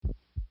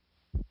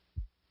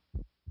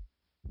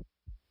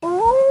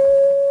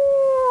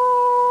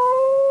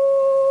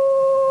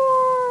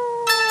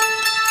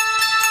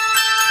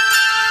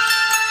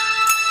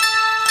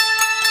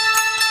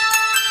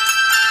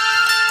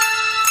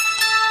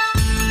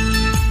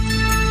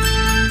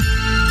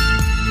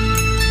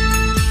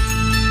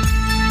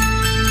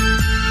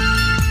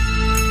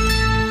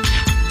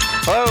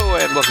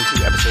welcome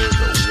to episode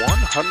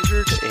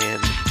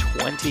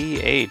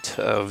 128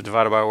 of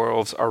Divided by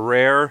Worlds, a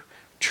rare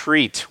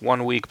treat,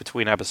 1 week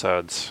between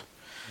episodes.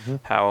 Mm-hmm.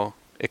 How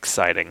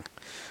exciting.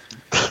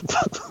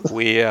 It's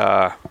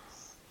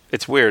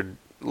weird.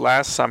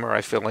 Last summer,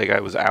 I feel like I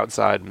was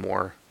outside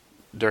more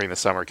during the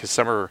summer, because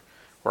summer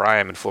where I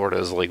am in Florida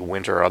is like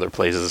winter or other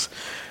places.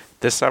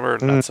 This summer,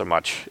 not so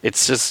much.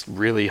 It's just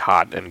really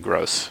hot and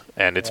gross,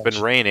 and it's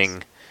been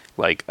raining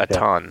like a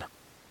ton.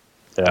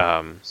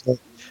 Yeah. So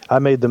I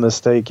made the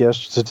mistake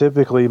yesterday. So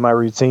typically, my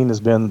routine has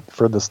been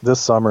for this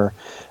summer,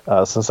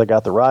 since I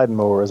got the riding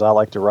mower, is I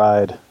like to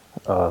ride.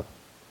 I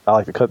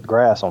like to cut the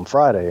grass on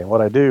Friday, and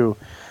what I do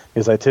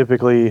is I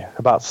typically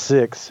about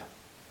 6.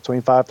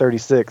 Between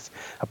 5:36,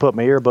 I put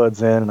my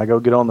earbuds in and I go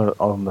get on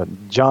the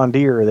John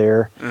Deere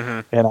there,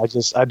 and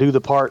I do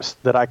the parts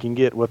that I can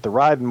get with the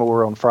riding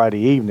mower on Friday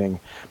evening,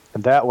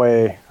 and that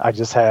way I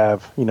just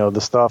have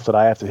the stuff that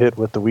I have to hit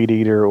with the weed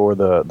eater or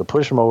the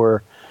push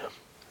mower,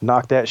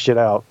 knock that shit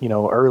out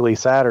early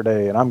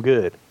Saturday, and I'm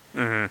good.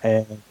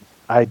 And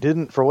I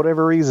didn't, for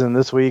whatever reason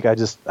this week, I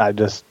just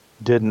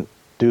didn't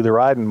do the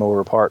riding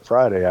mower part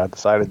Friday. I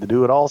decided to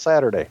do it all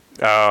Saturday.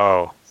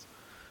 Oh.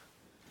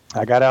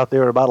 I got out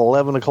there at about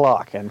 11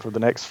 o'clock, and for the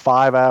next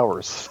 5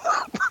 hours...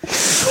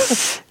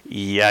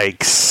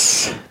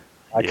 Yikes.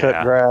 I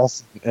cut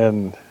grass,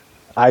 and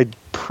I'm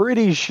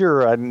pretty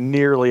sure I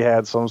nearly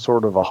had some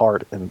sort of a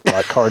heart and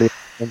cardiac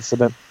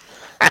incident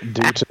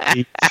due to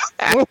heat.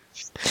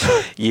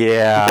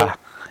 Yeah. At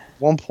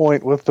one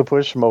point with the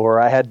push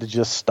mower, I had to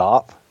just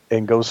stop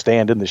and go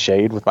stand in the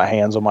shade with my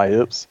hands on my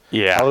hips.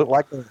 Yeah. I look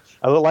like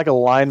a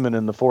lineman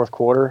in the fourth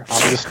quarter.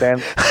 I'm just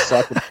standing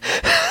sucking.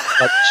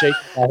 Shaking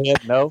my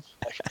head, no.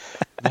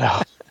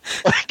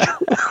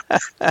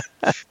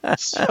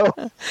 So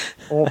I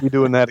won't be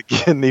doing that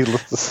again,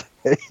 needless to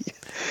say.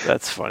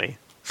 That's funny.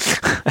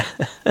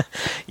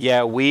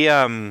 Yeah, we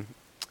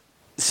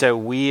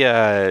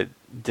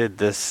did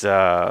this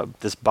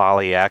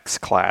Bolly X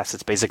class.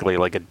 It's basically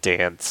like a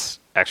dance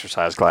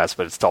exercise class,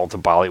 but it's all to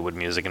Bollywood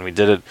music, and we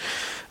did it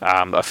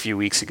a few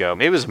weeks ago.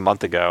 Maybe it was a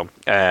month ago.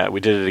 We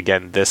did it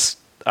again this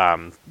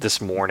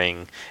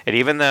morning, and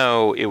even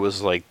though it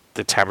was like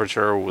the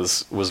temperature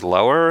was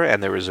lower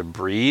and there was a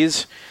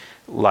breeze,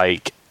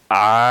 like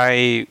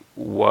I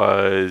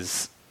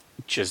was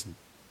just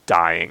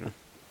dying,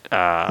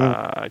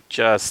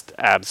 just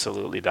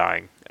absolutely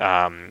dying.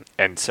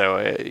 And so,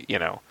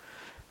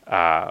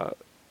 I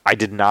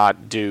did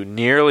not do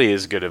nearly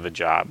as good of a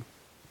job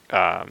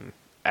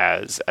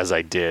as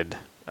I did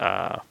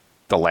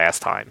the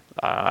last time.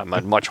 A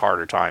much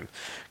harder time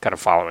kind of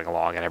following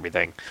along and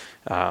everything.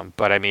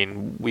 But I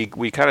mean,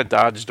 we kind of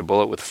dodged a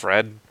bullet with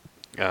Fred.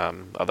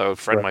 Although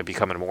Fred might be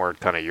coming more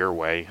kind of your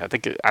way. I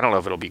don't know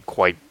if it'll be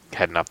quite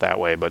heading up that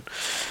way, but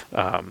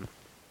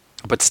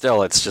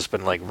still, it's just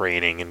been like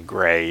raining and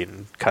gray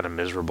and kind of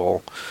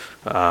miserable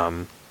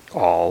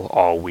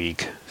all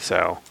week.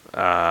 So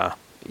and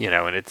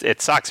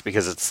it sucks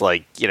because it's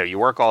like you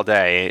work all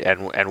day,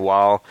 and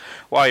while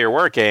you're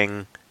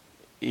working,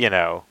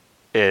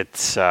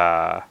 it's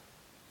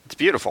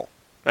beautiful,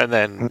 and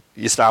then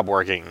you stop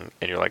working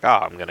and you're like,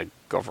 I'm gonna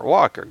go for a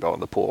walk or go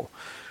in the pool.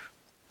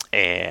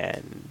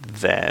 And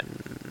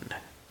then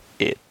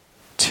it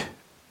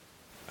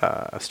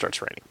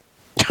starts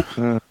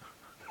raining.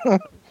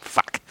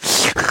 Fuck.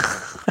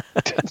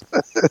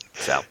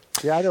 So.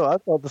 Yeah, I know. I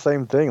thought the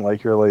same thing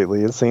like here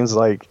lately. It seems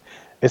like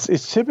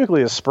it's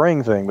typically a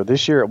spring thing, but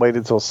this year it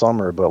waited till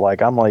summer. But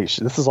like I'm like,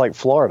 this is like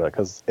Florida,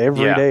 because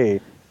every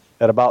day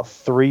at about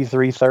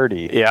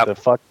 3:30, the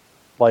fuck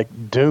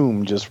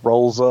doom just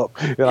rolls up,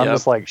 and I'm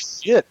just like,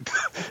 shit,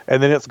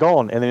 and then it's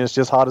gone, and then it's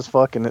just hot as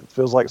fuck, and it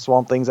feels like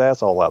Swamp Thing's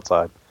asshole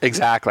outside.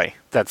 Exactly.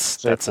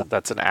 That's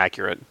an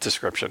accurate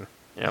description.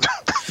 Yeah,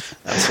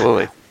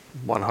 absolutely,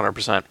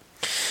 100%.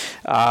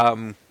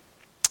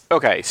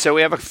 Okay, so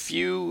we have a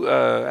few,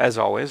 as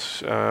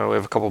always. We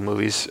have a couple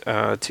movies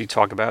to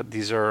talk about.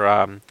 These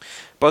are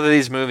both of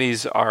these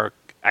movies are,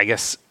 I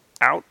guess,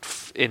 out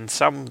in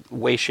some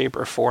way, shape,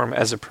 or form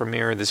as a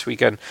premiere this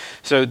weekend.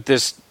 So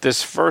this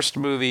first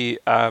movie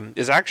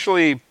is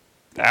actually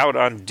out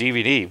on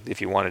DVD if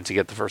you wanted to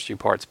get the first 2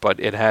 parts, but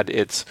it had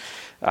its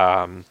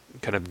kind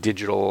of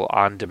digital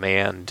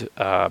on-demand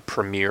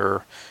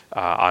premiere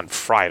on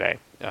Friday.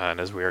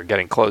 And as we are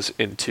getting close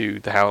into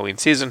the Halloween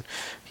season,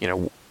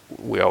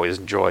 we always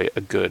enjoy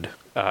a good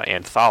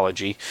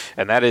anthology,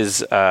 and that is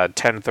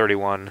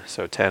 1031,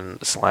 so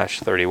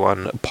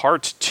 10/31,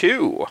 Part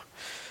 2.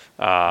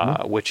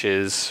 Which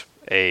is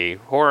a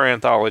horror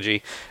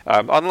anthology.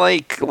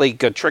 Unlike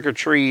like a Trick or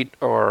Treat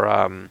or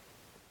kind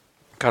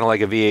of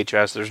like a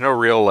VHS, there's no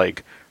real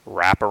like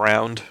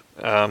wraparound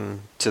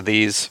to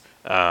these.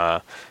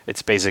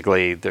 It's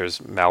basically there's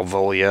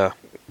Malvolia,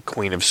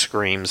 Queen of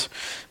Screams,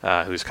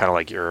 who's kind of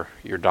like your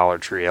Dollar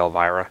Tree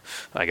Elvira,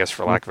 I guess,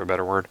 for lack of a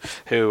better word,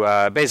 who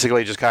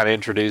basically just kind of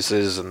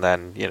introduces and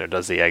then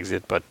does the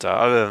exit. But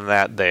other than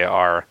that, they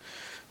are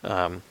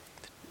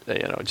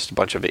just a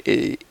bunch of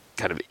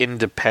kind of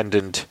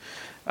independent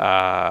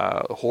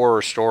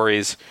horror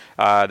stories.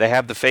 They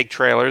have the fake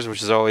trailers,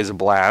 which is always a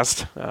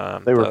blast.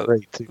 They were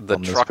great too. The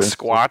truck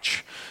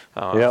squatch,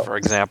 for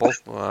example,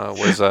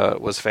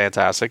 was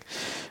fantastic.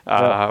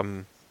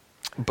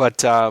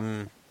 But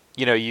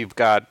you've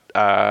got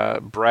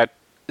Brett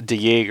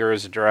DeYager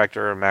as a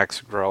director,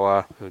 Max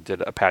Grola, who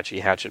did Apache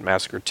Hatchet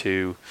Massacre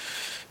 2.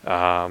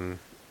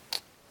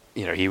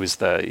 He was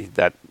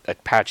that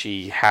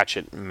Apache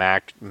Hatchet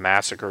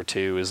Massacre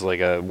 2 is like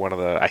one of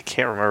the, I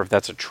can't remember if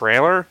that's a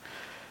trailer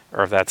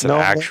or if that's an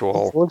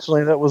actual.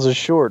 Unfortunately, that was a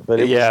short,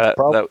 but it was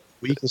probably the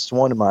weakest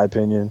one in my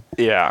opinion.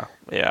 Yeah.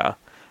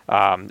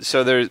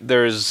 So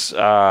there's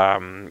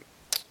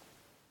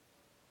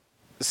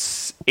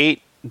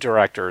 8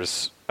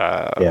 directors.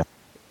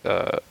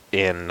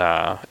 In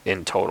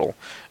total,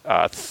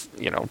 a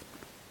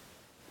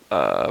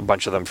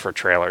bunch of them for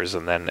trailers,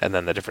 and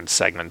then the different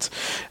segments,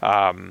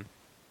 and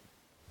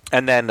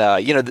then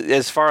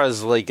as far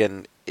as like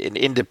an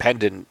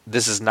independent,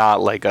 this is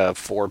not like a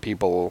 4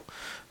 people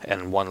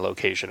in one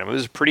location. It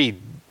was pretty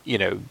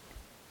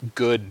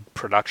good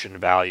production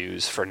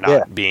values for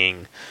not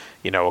being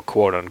a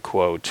quote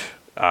unquote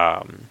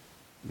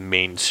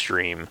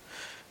mainstream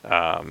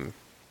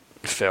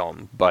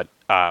film, but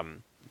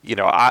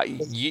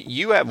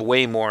you have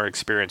way more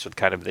experience with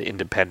kind of the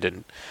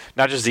independent,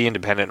 not just the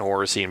independent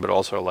horror scene, but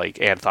also like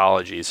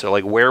anthologies. So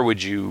like, where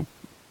would you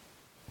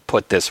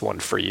put this one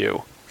for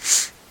you?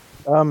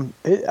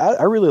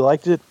 I really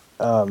liked it.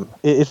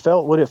 It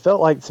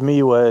felt like to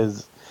me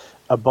was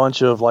a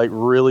bunch of like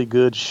really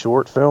good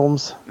short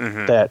films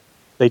that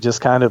they just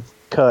kind of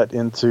cut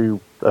into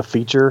a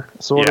feature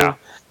sort of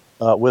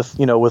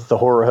with the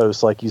horror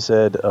host, like you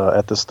said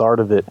at the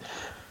start of it.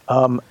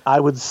 I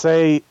would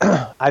say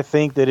I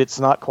think that it's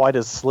not quite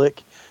as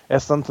slick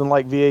as something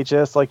like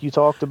VHS, like you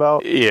talked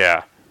about.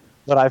 Yeah.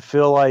 But I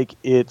feel like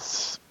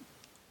it's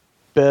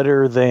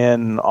better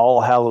than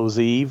All Hallows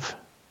Eve.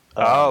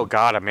 Oh,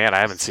 God, man, I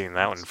haven't seen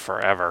that one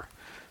forever.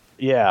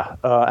 Yeah,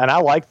 and I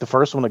liked the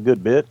first one a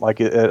good bit. Like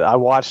I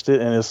watched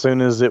it, and as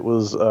soon as it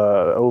was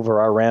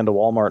over, I ran to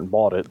Walmart and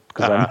bought it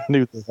because I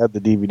knew they had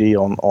the DVD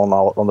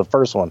on the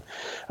first one.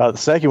 The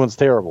second one's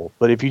terrible,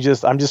 but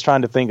I'm just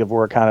trying to think of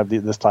where kind of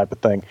this type of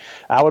thing.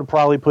 I would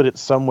probably put it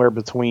somewhere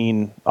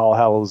between All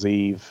Hallows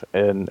Eve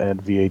and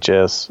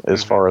VHS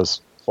as far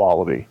as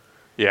quality.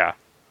 Yeah.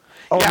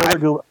 Another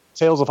good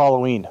Tales of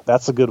Halloween.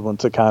 That's a good one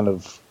to kind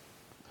of,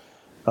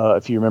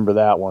 if you remember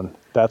that one.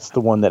 That's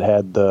the one that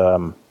had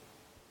the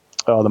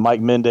Mike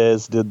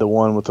Mendez did the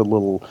one with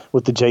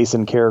the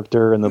Jason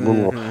character and the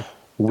little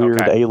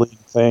weird alien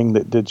thing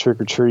that did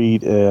Trick or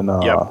Treat and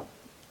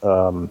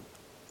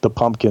the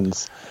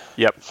pumpkins.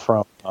 Yep.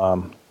 From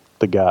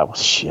the guy.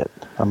 Shit,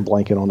 I'm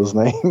blanking on his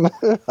name.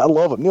 I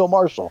love him, Neil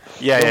Marshall.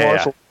 Neil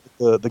Marshall,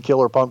 the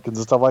killer pumpkins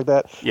and stuff like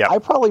that. Yeah. I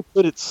probably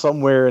put it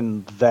somewhere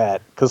in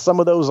that because some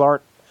of those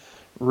aren't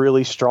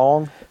really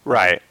strong,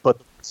 right? But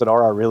the ones that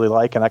are, I really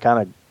like, and I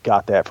kind of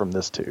got that from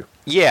this too.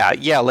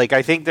 Yeah. Like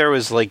I think there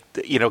was like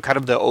kind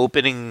of the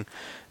opening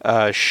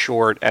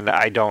short, and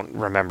I don't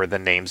remember the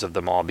names of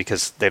them all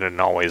because they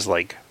didn't always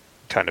like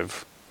kind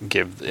of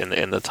give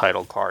in the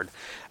title card.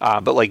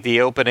 But like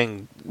the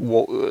opening,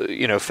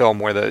 film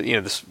where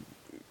this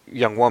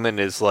young woman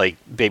is like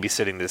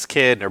babysitting this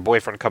kid, and her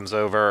boyfriend comes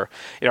over.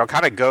 It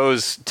kind of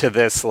goes to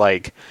this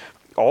like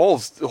a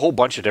whole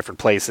bunch of different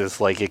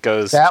places. Like it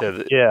goes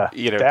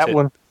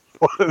one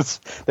was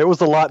there was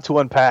a lot to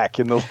unpack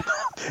in the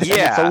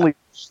it's only a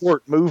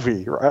short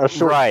movie, right? A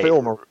short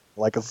film, or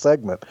like a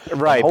segment,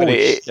 right? But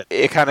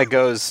it kind of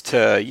goes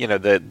to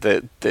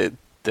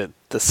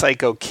the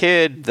psycho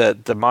kid,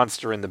 the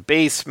monster in the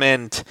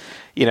basement.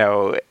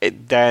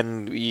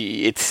 Then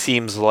it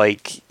seems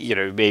like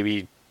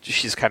maybe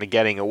she's kind of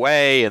getting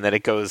away, and then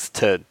it goes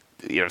to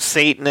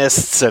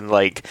Satanists and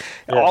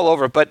all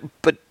over, but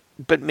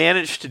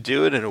managed to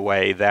do it in a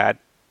way that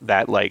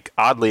like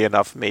oddly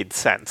enough made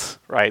sense,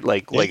 right?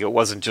 Like it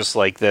wasn't just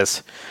like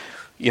this,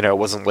 it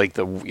wasn't like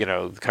the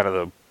kind of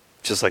the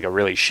just like a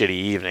really shitty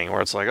evening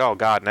where it's like, oh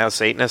God, now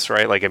Satanists,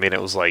 right? Like I mean,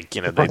 it was like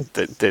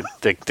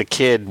the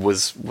kid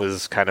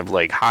was kind of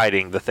like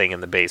hiding the thing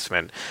in the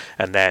basement,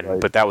 and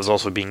then but that was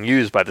also being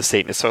used by the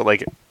Satanists, so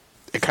like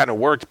it kind of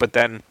worked, but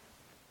then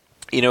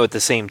at the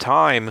same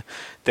time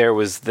there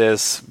was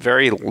this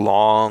very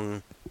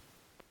long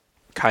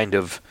kind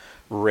of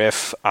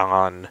riff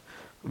on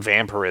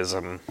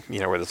vampirism,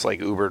 where this like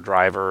Uber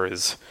driver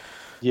is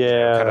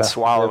kind of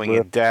swallowing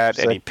in debt,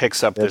 and he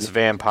picks up this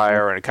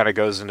vampire, and it kind of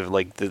goes into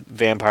like the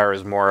vampire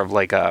is more of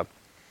like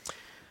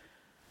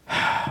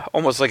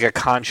almost like a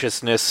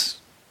consciousness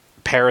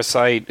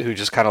parasite who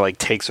just kind of like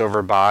takes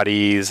over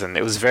bodies, and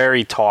it was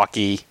very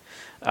talky.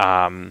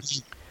 And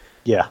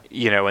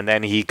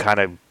then he kind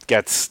of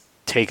gets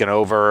taken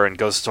over and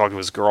goes to talk to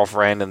his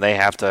girlfriend, and they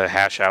have to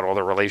hash out all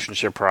the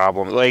relationship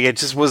problems. Like it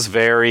just was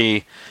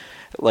very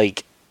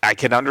like, I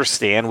can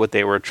understand what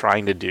they were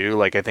trying to do.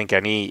 Like I think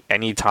any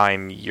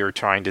time you're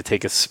trying to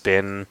take a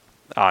spin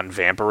on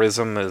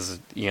vampirism is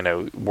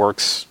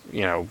works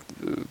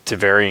to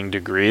varying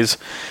degrees,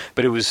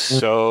 but it was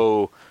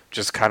so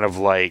just kind of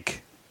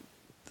like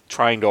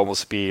trying to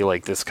almost be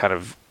like this kind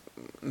of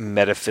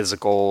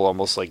metaphysical,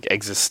 almost like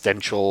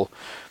existential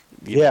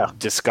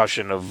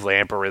discussion of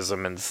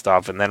vampirism and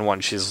stuff. And then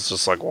when she's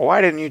just like, well,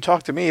 why didn't you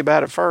talk to me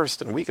about it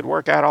first? And we could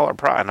work out all our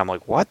problems. And I'm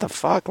like, what the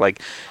fuck?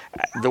 Like,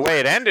 the way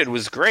it ended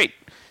was great,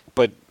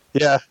 but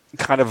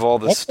kind of all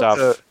this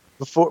stuff.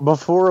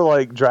 Before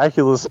like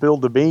Dracula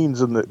spilled the beans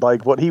and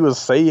like what he was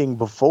saying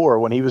before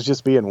when he was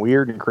just being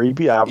weird and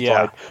creepy, I was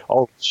like,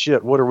 oh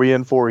shit, what are we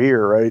in for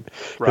here, right?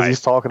 Because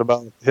he's talking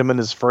about him and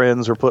his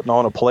friends are putting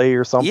on a play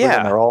or something,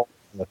 and they're all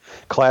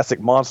classic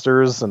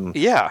monsters, and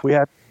we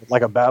had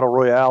like a battle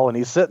royale, and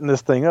he's setting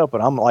this thing up,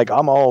 and I'm like,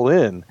 I'm all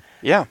in.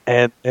 Yeah.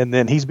 And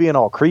then he's being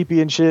all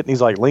creepy and shit, and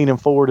he's like leaning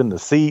forward in the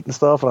seat and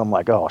stuff, and I'm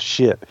like, oh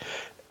shit.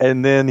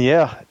 And then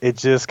it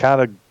just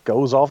kind of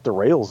goes off the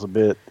rails a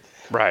bit.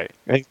 Right.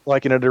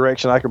 Like in a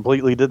direction I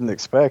completely didn't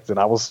expect, and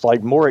I was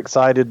like more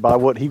excited by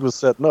what he was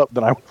setting up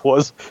than I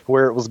was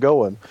where it was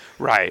going.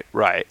 Right.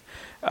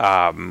 You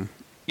know,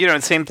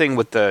 and same thing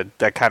with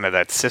that kind of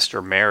that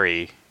Sister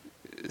Mary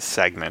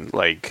segment,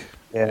 like,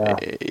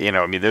 you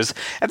know, I mean, and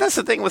that's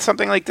the thing with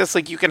something like this,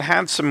 like, you can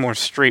have some more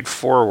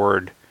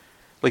straightforward,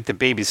 like the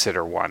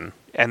babysitter one,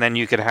 and then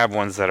you could have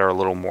ones that are a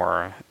little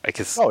more, I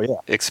guess,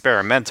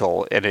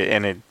 experimental, and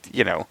it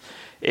you know,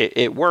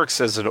 it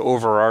works as an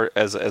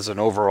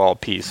overall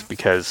piece,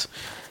 because,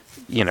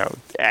 you know,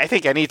 I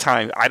think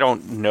anytime, I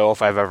don't know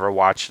if I've ever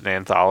watched an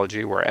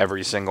anthology where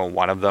every single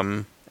one of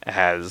them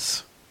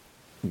has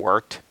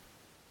worked.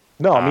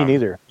 No, me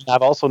neither.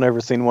 I've also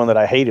never seen one that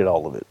I hated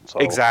all of it. So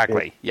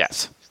exactly.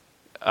 Yes.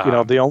 You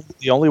know,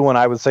 the only one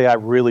I would say I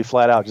really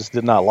flat out just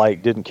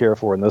didn't care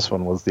for in this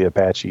one was the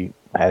Apache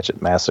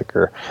Hatchet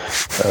Massacre.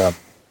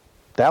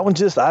 That one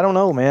just, I don't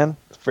know, man.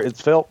 It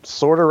felt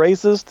sort of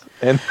racist,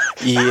 and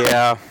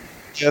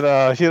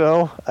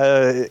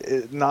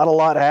not a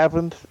lot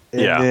happened,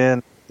 and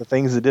then the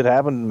things that did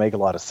happen didn't make a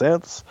lot of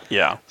sense.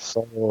 Yeah.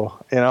 So,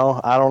 you know,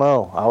 I don't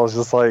know. I was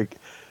just like,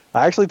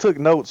 I actually took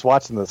notes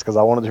watching this because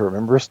I wanted to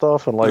remember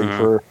stuff, and like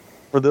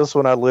for this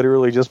one, I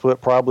literally just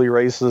put probably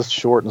racist,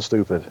 short, and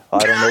stupid. I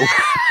don't know.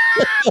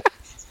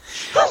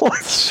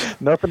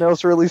 Nothing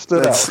else really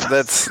stood out.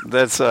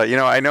 That's you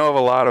know, I know of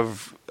a lot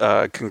of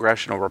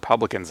congressional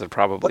Republicans that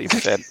probably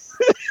fit.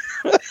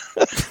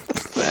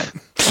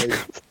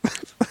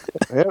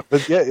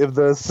 But if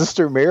the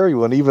Sister Mary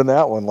one, even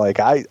that one, like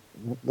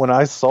when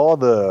I saw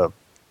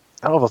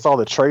I don't know if I saw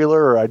the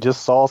trailer or I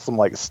just saw some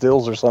like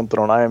stills or something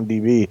on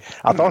IMDb.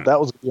 I thought that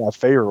was my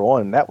favorite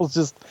one. That would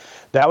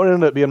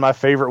end up being my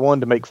favorite one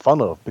to make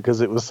fun of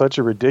because it was such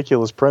a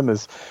ridiculous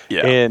premise.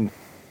 Yeah. And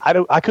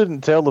I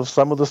couldn't tell if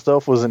some of the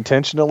stuff was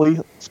intentionally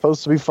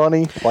supposed to be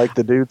funny, like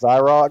the dude's eye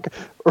rock.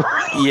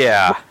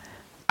 Yeah.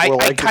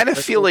 I kind of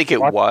feel like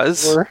it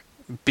was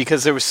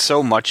because there was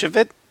so much of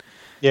it.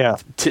 Yeah.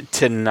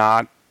 To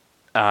not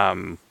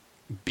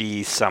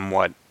be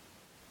somewhat,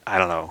 I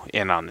don't know,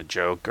 in on the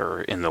joke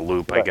or in the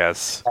loop, I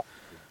guess.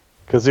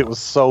 Because it was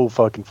so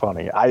fucking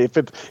funny.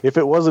 If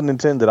it wasn't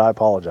intended, I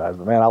apologize.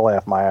 But man, I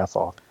laughed my ass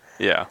off.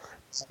 Yeah.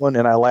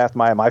 And I laughed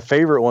my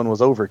favorite one was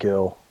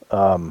Overkill.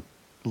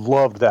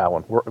 Loved that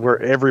one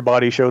where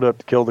everybody showed up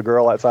to kill the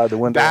girl outside the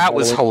window. That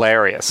was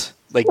hilarious.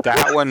 Like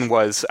that one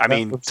was. I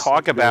mean,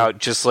 talk about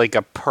just like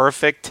a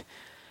perfect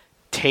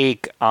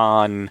take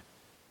on,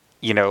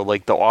 you know,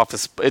 like The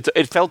Office.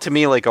 It felt to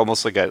me like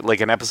almost like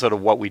an episode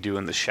of What We Do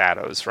in the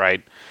Shadows,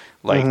 right?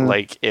 Like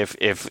like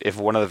if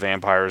one of the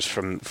vampires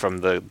from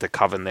the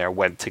coven there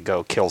went to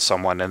go kill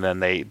someone, and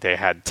then they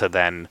had to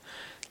then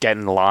get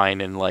in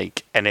line and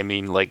I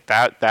mean like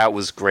that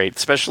was great,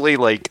 especially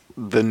like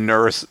the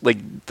nurse, like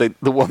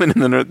the woman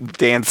in the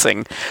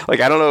dancing. Like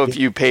I don't know if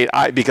you paid,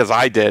 because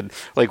I did,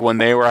 like when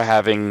they were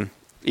having,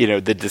 you know,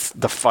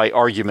 the fight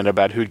argument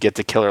about who'd get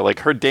to kill her, like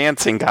her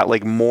dancing got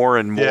like more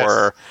and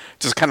more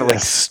just kind of like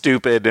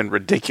stupid and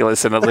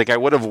ridiculous, and like I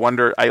would have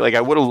wondered, I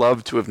would have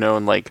loved to have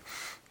known like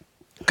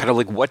kind of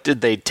like what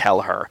did they tell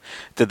her?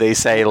 Did they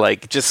say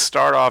like just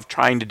start off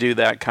trying to do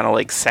that kind of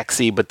like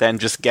sexy, but then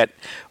just get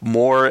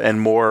more and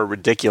more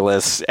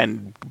ridiculous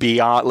and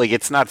beyond, like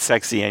it's not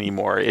sexy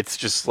anymore. It's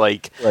just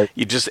like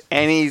you just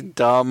any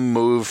dumb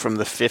move from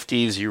the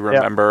 50s you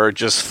remember,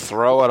 just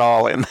throw it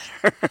all in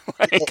there.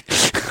 Like,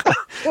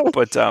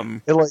 but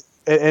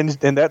and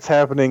that's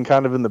happening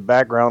kind of in the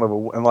background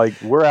and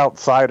like we're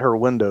outside her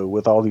window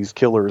with all these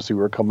killers who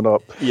are coming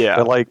up. Yeah,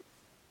 and like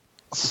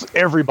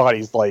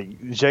everybody's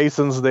like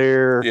Jason's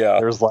there. Yeah,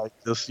 there's like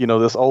this, you know,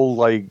 this old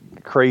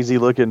like crazy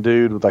looking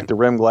dude with like the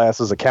rim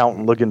glasses,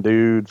 accountant looking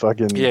dude.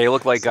 Fucking he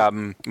looked like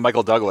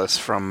Michael Douglas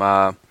from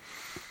that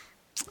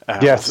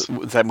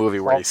movie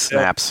where he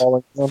snaps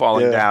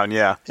falling down.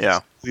 Yeah.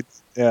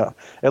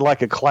 And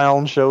like a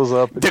clown shows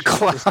up. The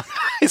clown.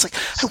 He's like,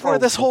 I wore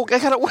this whole. I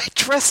gotta wait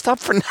dressed up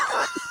for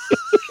now.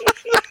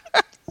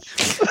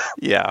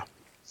 Yeah.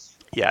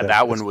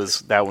 That one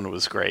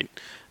was great.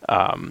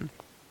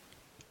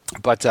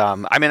 But I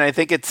mean, I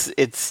think it's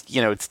it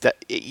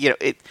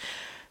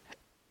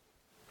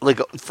like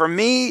for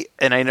me,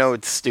 and I know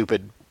it's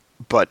stupid,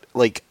 but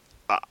like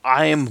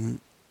I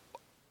am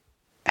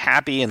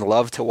happy and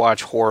love to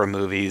watch horror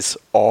movies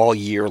all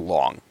year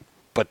long,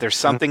 but there's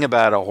something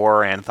about a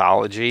horror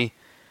anthology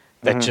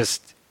that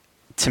just,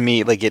 to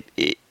me, like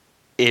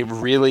it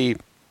really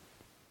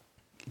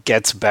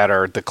gets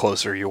better the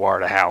closer you are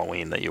to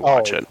Halloween that you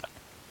watch it.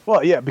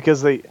 Well, yeah,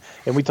 because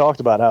we talked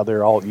about how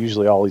they're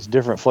usually all these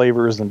different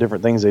flavors and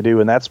different things they do,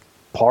 and that's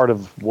part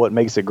of what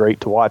makes it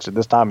great to watch at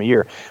this time of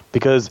year,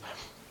 because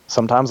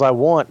sometimes I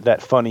want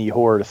that funny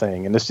horror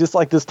thing, and it's just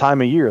like this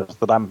time of year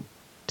that I'm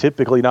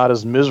typically not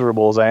as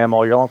miserable as I am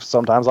all year long.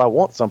 Sometimes I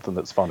want something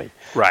that's funny.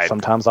 Right.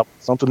 Sometimes I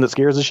want something that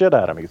scares the shit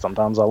out of me.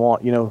 Sometimes I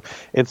want,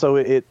 and so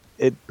it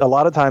a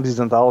lot of times these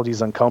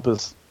anthologies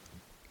encompass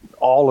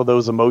all of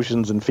those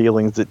emotions and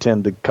feelings that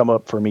tend to come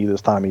up for me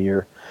this time of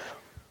year.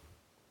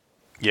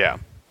 Yeah.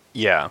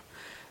 Yeah.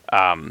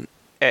 And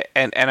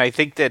I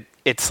think that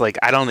it's like,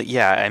 I don't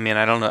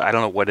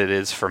know what it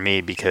is for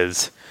me,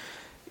 because,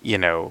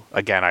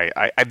 again,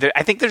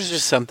 I think there's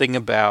just something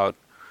about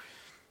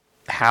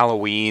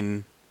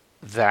Halloween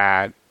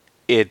that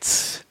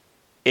it's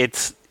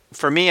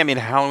for me. I mean,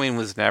 Halloween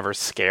was never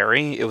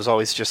scary. It was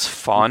always just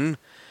fun,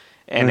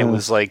 and it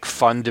was like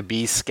fun to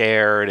be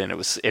scared, and it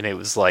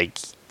was like,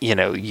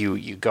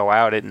 you go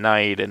out at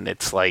night, and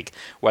it's like,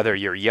 whether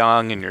you're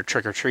young and you're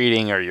trick or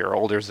treating, or you're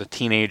older as a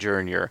teenager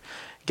and you're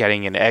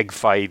getting in egg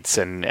fights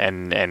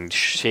and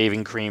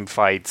shaving cream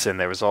fights, and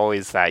there was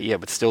always that,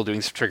 but still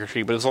doing some trick or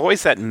treat. But it was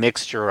always that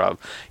mixture of,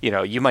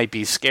 you might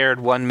be scared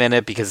one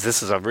minute because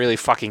this is a really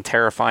fucking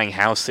terrifying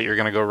house that you're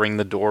gonna go ring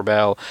the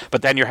doorbell,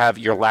 but then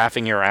you're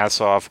laughing your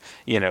ass off,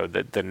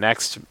 the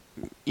next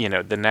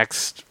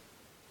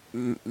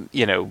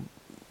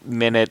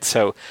minute.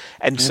 So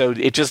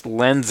it just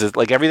lends it,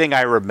 like, everything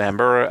I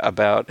remember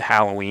about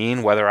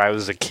Halloween, whether I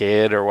was a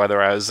kid or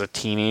whether I was a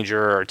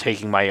teenager, or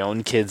taking my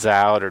own kids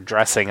out, or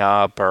dressing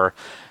up, or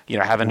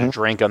having a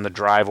drink on the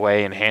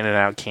driveway and handing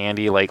out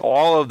candy, like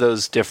all of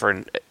those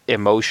different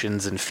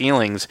emotions and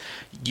feelings,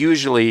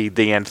 usually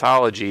the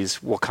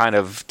anthologies will kind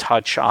of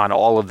touch on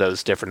all of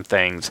those different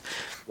things.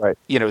 Right.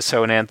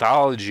 So an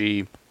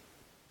anthology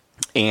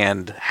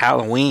and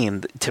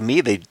Halloween, to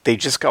me, they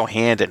just go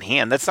hand in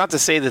hand. That's not to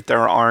say that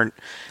there aren't,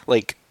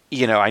 like,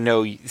 I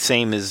know,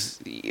 same as,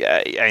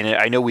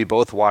 I know we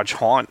both watch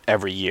Haunt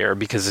every year,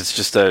 because it's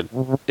just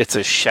it's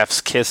a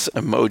chef's kiss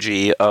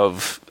emoji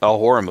of a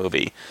horror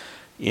movie.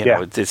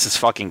 This is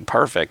fucking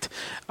perfect.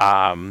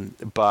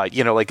 But,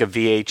 like a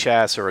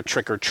VHS or a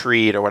Trick or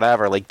Treat or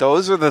whatever, like,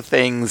 those are the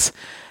things.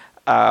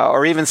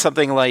 Or even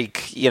something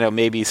like,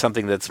 maybe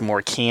something that's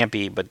more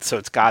campy, but so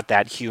it's got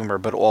that humor,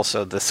 but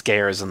also the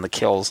scares and the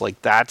kills.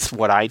 Like, that's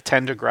what I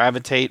tend to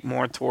gravitate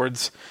more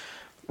towards,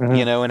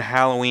 in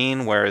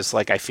Halloween. Whereas,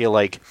 like, I feel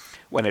like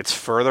when it's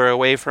further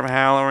away from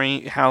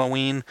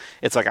Halloween,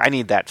 it's like, I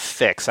need that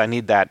fix. I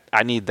need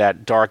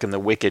that Dark and the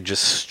Wicked,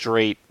 just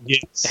straight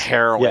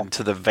heroin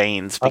to the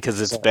veins,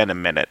 because it's been a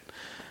minute.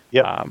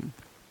 Yeah.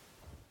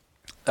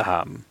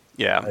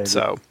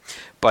 So,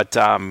 but.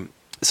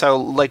 So,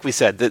 like we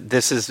said,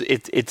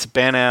 it's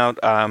been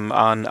out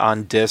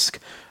on disc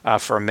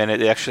for a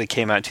minute. It actually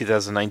came out in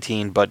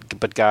 2019,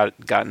 but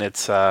gotten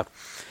its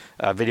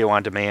video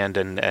on demand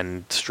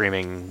and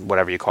streaming,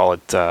 whatever you call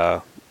it,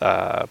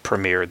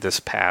 premiered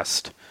this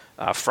past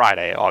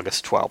Friday,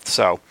 August 12th.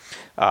 So,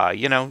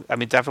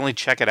 definitely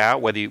check it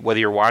out. Whether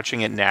you're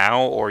watching it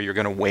now or you're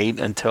going to wait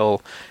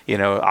until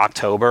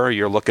October,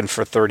 you're looking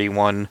for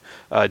 31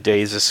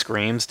 days of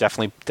Screams.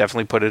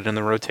 Definitely put it in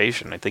the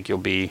rotation. I think you'll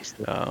be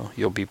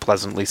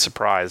pleasantly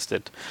surprised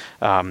at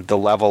the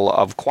level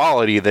of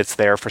quality that's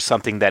there for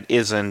something that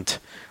isn't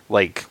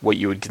like what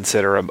you would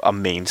consider a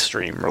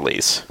mainstream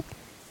release.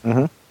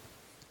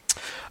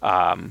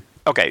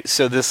 Okay,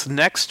 so this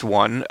next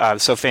one,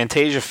 so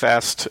Fantasia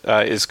Fest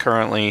is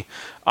currently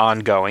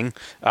ongoing.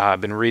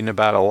 I've been reading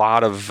about a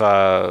lot of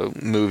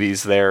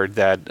movies there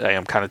that I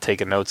am kind of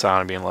taking notes on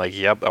and being like,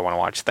 yep, I want to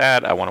watch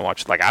that. I want to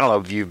watch, like, I don't know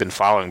if you've been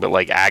following, but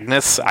like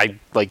Agnes, I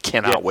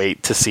cannot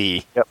wait to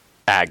see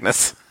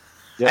Agnes.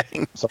 Yep,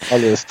 it's on my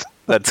list.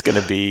 That's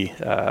going to be,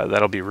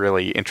 that'll be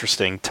really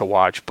interesting to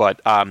watch.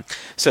 But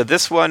so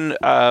this one,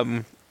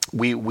 I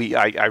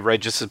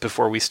read just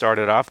before we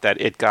started off that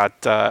it got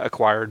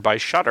acquired by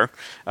Shudder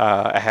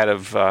ahead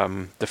of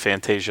the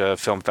Fantasia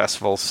Film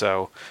Festival,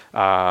 so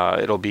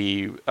it'll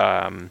be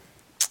out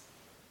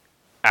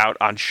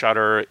on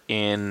Shudder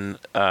in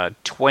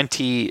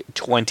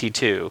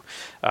 2022.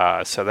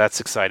 So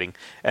that's exciting,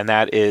 and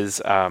that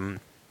is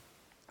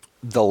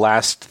The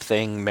Last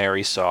Thing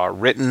Mary Saw,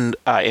 written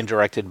and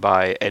directed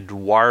by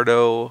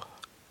Edoardo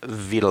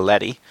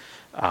Vitelletti.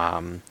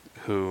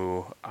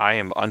 Who I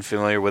am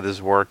unfamiliar with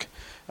his work.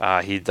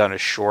 He'd done a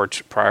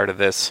short prior to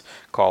this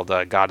called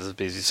God is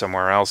Busy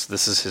Somewhere Else.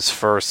 This is his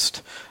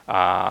first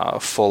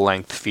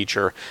full-length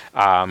feature.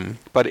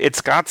 But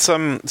it's got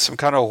some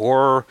kind of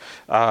horror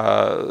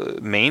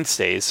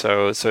mainstays.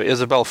 So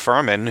Isabel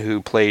Fuhrman,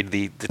 who played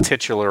the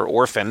titular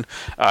orphan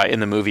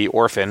in the movie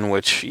Orphan,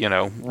 which,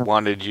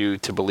 wanted you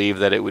to believe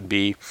that it would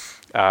be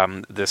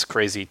this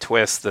crazy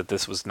twist that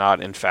this was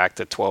not, in fact,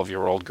 a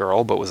 12-year-old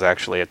girl, but was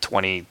actually a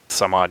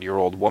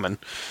 20-some-odd-year-old woman.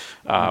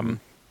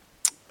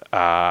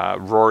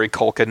 Rory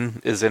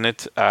Culkin is in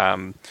it.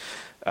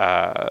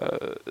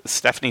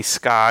 Stephanie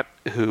Scott,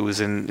 who was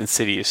in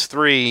Insidious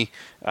 3.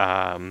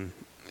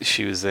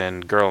 She was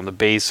in Girl in the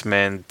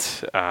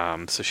Basement.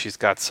 So she's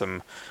got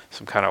some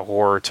kind of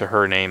horror to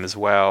her name as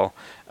well.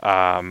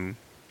 And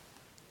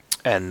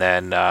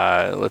then,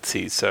 let's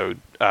see. So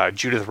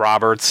Judith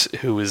Roberts,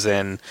 who was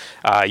in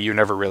You're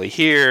Never Really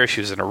Here.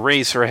 She was in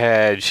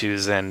Eraserhead. She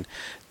was in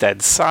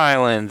Dead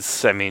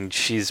Silence. I mean,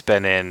 she's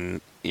been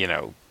in,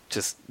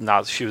 just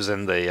not. She was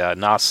in the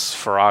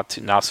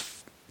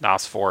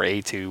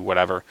Nosferatu,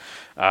 whatever,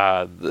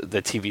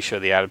 the TV show,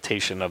 the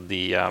adaptation of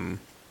the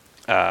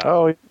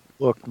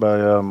look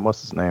by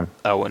what's his name?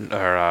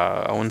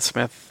 Owen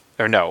Smith,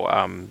 or no,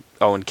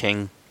 Owen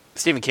King,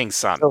 Stephen King's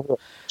son.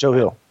 Joe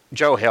Hill.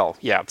 Joe Hill.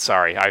 Yeah,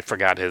 sorry, I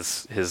forgot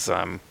his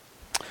I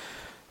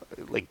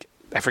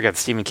forgot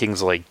Stephen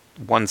King's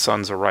one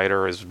son's a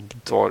writer, his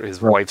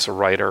wife's a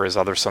writer, his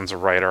other son's a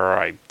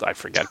writer. I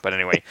forget, but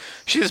anyway,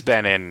 she's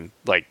been in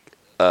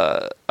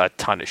a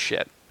ton of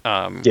shit.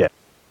 Yeah.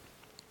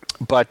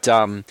 But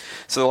so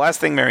the last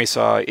thing Mary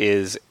saw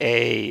is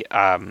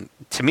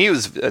to me it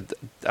was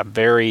a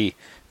very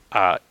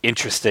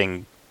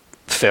interesting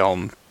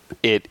film.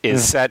 It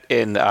is set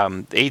in the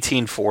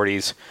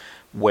 1840s,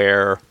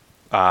 where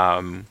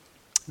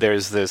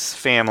there's this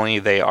family.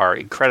 They are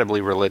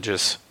incredibly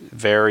religious,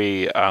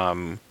 very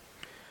kind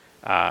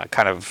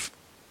of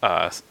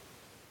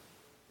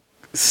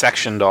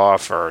sectioned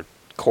off or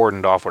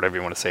cordoned off, whatever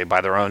you want to say,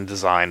 by their own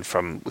design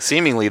from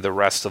seemingly the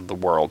rest of the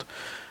world.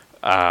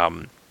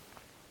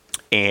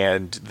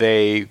 And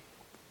they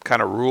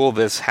kind of rule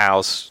this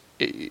house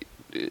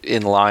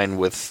in line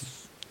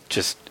with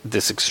just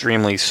this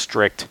extremely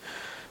strict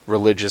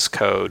religious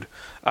code,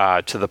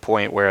 to the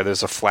point where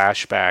there's a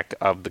flashback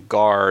of the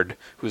guard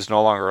who's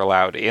no longer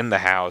allowed in the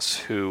house,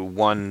 who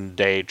one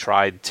day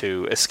tried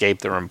to escape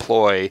their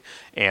employ,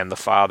 and the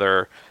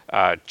father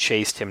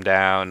chased him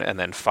down and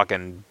then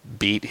fucking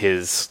beat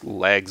his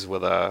legs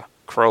with a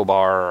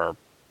crowbar or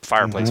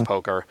fireplace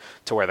poker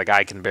to where the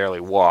guy can barely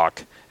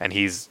walk, and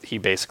he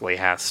basically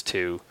has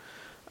to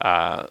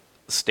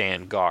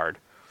stand guard.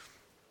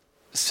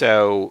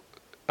 So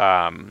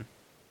come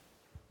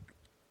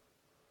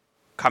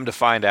to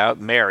find out,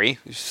 Mary,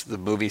 the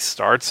movie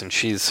starts and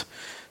she's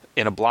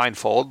in a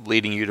blindfold,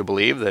 leading you to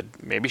believe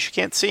that maybe she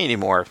can't see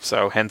anymore,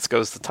 so hence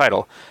goes the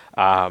title.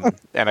 And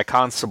a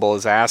constable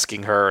is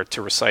asking her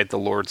to recite the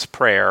Lord's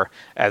Prayer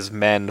as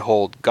men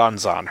hold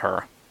guns on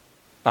her.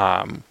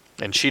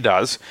 And she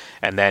does.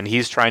 And then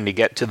he's trying to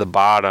get to the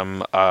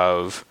bottom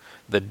of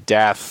the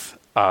death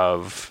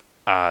of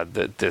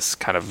this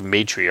kind of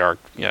matriarch,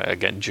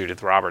 again,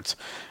 Judith Roberts,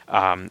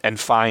 and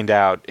find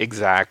out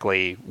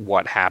exactly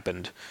what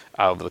happened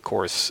over the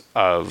course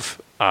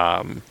of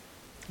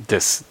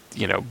this,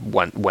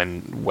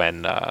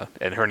 when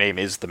and her name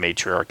is the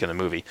matriarch in the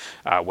movie,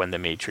 when the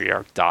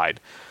matriarch died.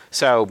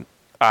 So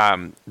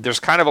there's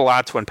kind of a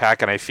lot to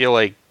unpack, and I feel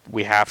like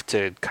we have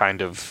to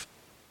kind of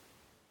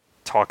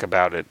talk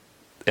about it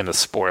in a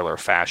spoiler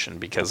fashion,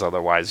 because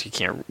otherwise we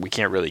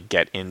can't really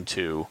get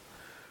into.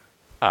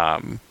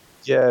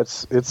 Yeah,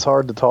 it's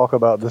hard to talk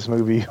about this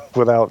movie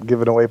without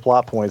giving away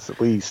plot points,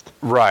 at least.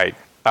 Right.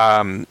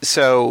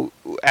 So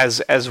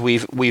as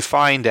we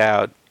find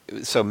out,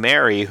 so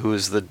Mary,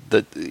 who's the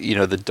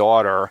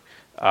daughter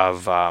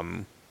of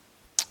in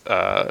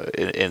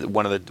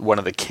one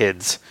of the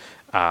kids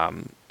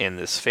in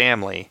this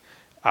family,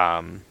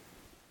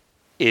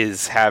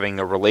 is having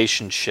a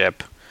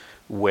relationship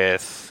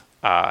with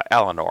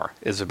Eleanor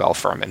Isabel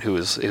Furman, who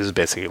is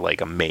basically like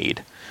a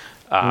maid.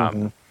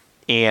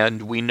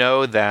 And we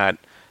know that,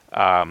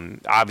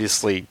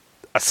 obviously,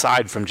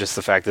 aside from just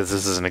the fact that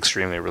this is an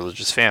extremely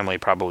religious family,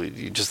 probably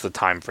just the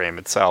time frame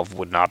itself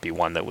would not be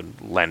one that would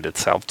lend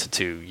itself to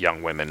two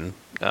young women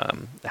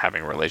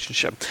having a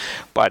relationship.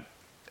 But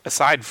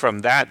aside from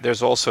that,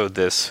 there's also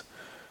this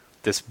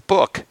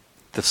book,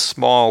 the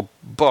small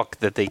book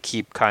that they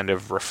keep kind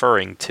of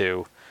referring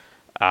to,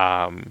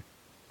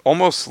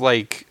 almost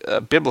like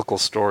biblical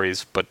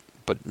stories, but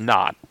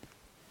not.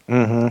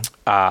 And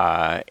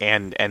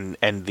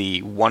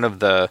the one of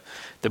the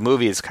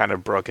movie is kind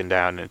of broken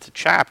down into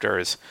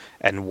chapters,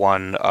 and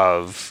one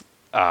of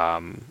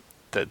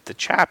the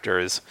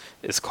chapters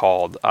is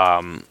called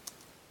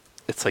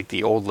it's like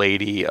the Old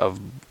Lady of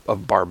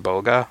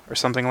Barboga or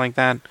something like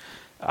that.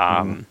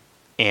 And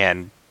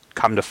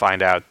come to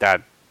find out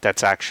that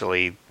that's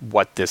actually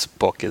what this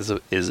book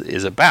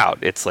is about.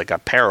 It's like a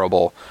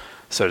parable,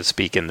 so to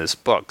speak, in this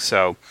book.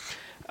 So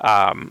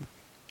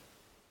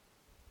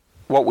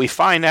what we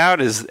find out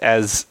is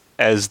as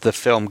the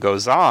film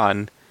goes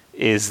on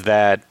is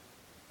that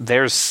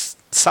there's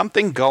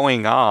something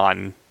going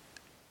on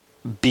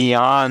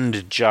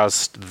beyond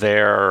just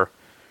their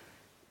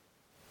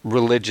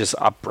religious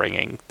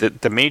upbringing.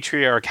 The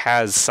matriarch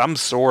has some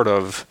sort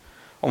of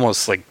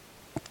almost like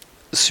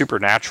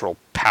supernatural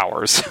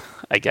powers,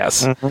 I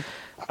guess.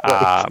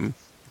 That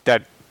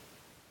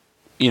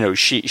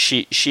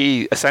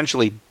she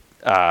essentially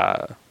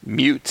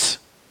mutes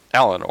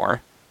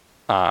Eleanor.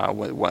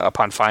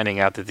 upon finding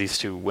out that these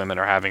two women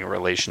are having a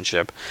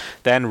relationship.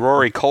 Then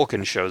Rory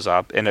Culkin shows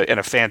up in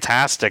a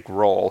fantastic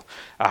role,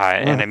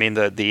 and I mean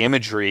the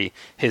imagery.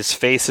 His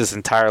face is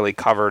entirely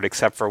covered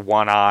except for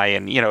one eye,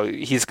 and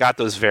he's got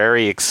those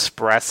very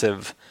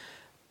expressive,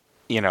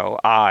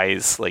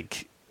 eyes,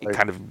 like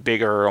kind of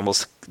bigger,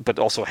 almost, but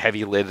also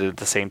heavy lidded at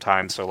the same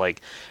time. So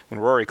like when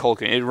Rory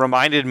Culkin, it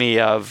reminded me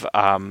of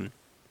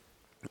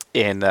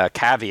in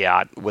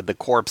Caveat, when the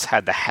corpse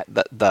had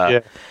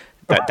the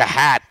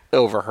hat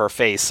over her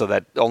face so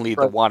that only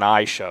the one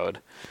eye showed.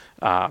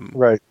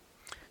 Right.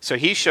 So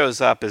he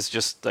shows up as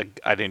just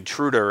an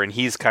intruder, and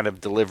he's kind of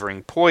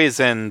delivering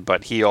poison,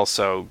 but he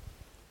also,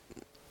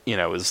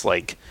 is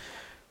like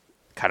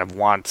kind of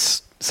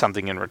wants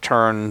something in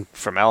return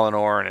from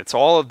Eleanor, and it's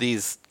all of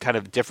these kind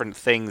of different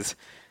things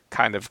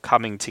kind of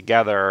coming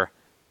together,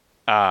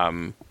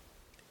 and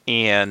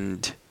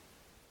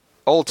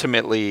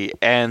ultimately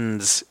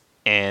ends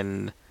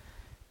in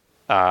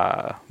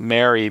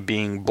Mary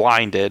being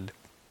blinded,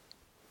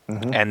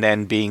 and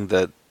then being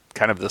the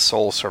kind of the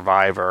sole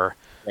survivor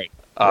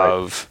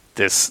of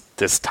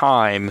this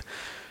time,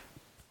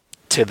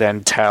 to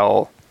then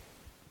tell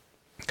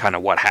kind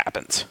of what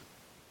happens.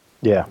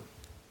 Yeah.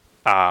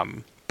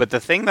 But the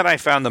thing that I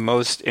found the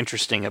most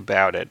interesting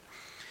about it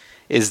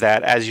is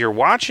that as you're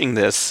watching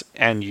this,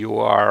 and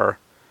your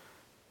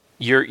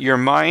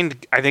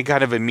mind, I think,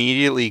 kind of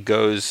immediately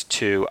goes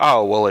to,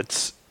 oh, well,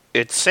 it's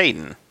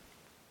Satan.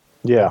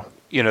 Yeah.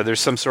 There's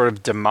some sort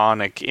of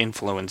demonic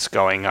influence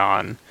going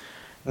on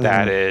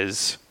that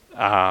is,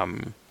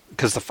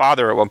 because the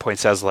father at one point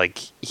says, like,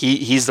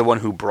 he's the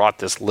one who brought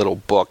this little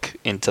book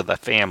into the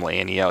family,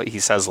 and he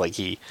says, like,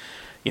 he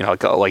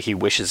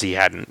wishes he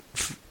hadn't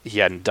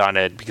done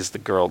it, because the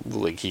girl,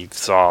 like, he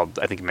saw,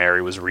 I think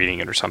Mary was reading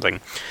it or something,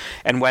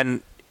 and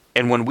when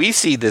we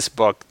see this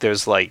book,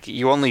 there's like,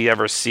 you only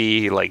ever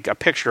see like a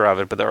picture of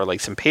it, but there are like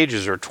some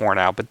pages are torn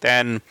out, but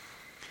then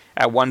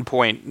at one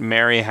point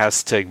Mary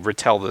has to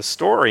retell the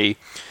story,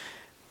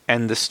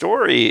 and the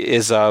story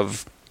is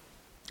of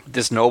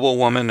this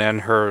noblewoman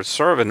and her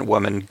servant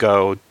woman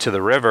go to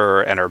the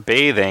river and are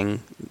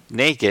bathing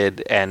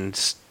naked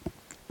and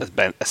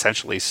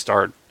essentially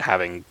start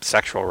having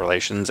sexual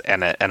relations,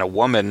 and a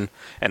woman,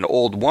 an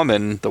old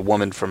woman, the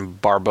woman from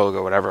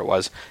Barboga, whatever it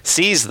was,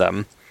 sees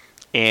them,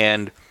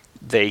 and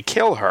they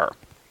kill her.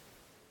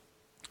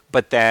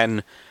 But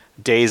then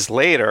days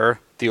later,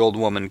 the old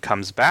woman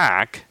comes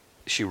back.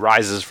 She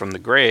rises from the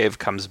grave,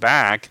 comes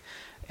back,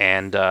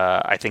 and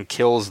I think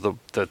kills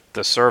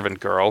the servant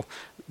girl,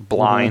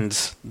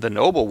 blinds the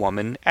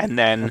noblewoman, and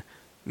then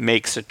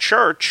makes a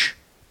church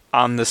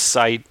on the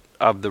site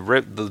of the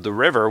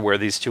river where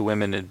these two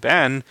women had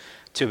been,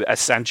 to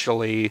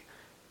essentially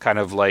kind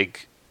of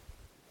like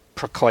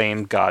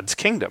proclaim God's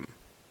kingdom.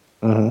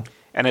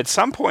 And at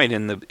some point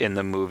in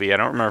the movie, I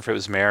don't remember if it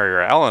was Mary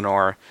or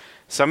Eleanor,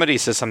 somebody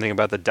says something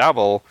about the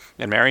devil,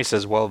 and Mary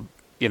says, well,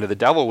 the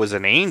devil was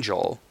an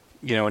angel,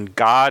 and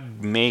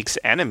God makes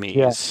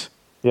enemies.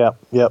 Yeah.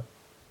 Yep.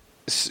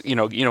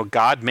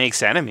 God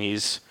makes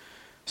enemies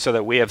so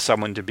that we have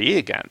someone to be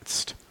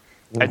against.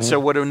 And so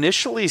what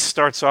initially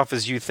starts off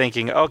as you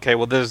thinking, okay,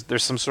 well,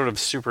 there's some sort of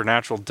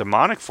supernatural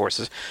demonic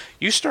forces,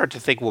 you start to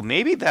think, well,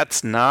 maybe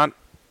that's not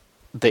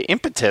the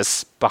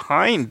impetus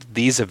behind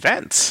these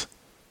events.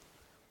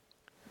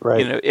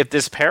 Right. If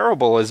this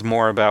parable is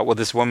more about, well,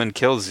 this woman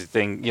kills the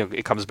thing,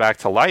 it comes back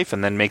to life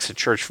and then makes a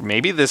church.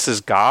 Maybe this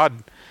is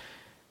God,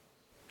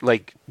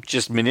 like,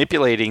 just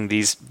manipulating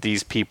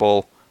these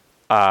people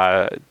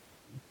to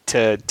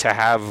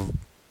have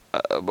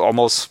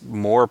almost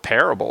more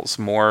parables,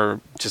 more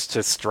just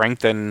to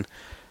strengthen,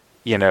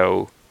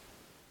 the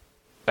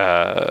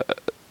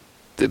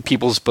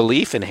people's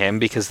belief in him,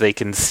 because they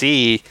can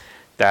see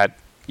that,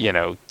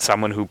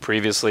 someone who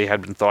previously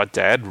had been thought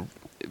dead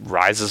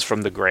rises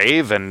from the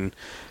grave, and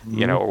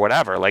or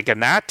whatever, like,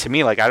 and that to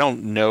me, like, I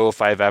don't know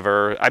if I've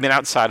ever, I mean,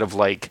 outside of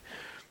like,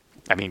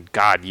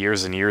 God,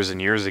 years and years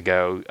and years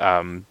ago,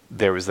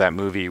 there was that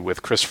movie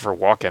with Christopher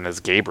Walken as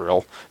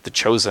Gabriel, The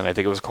Chosen, I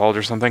think it was called,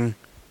 or something,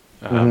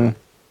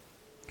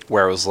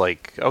 where it was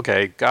like,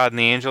 okay, God and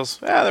the angels,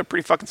 they're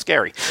pretty fucking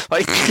scary,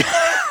 like,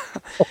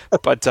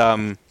 but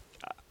I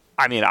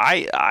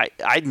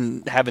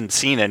haven't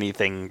seen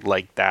anything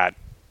like that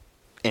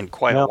in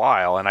quite a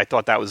while, and I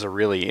thought that was a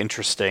really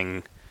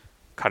interesting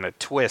kind of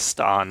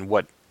twist on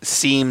what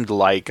seemed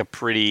like a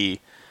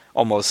pretty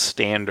almost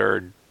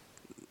standard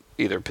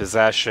either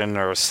possession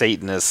or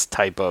Satanist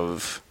type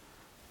of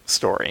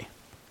story.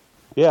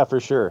 Yeah,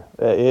 for sure.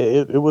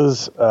 It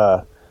was.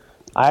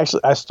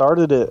 I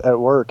started it at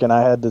work, and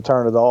I had to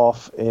turn it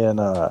off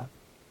and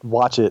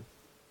watch it.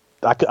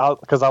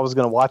 Because I was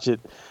going to watch it,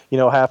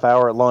 half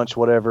hour at lunch,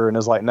 whatever. And it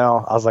was like,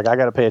 no, I was like, I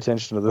got to pay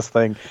attention to this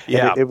thing.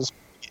 Yeah. It was,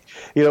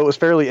 it was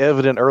fairly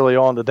evident early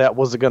on that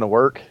wasn't going to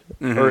work.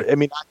 Or,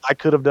 I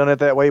could have done it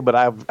that way, but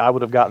I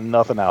would have gotten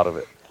nothing out of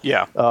it.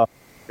 Yeah.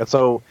 And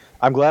so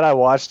I'm glad I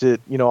watched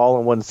it, all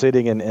in one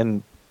sitting,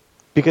 and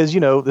because,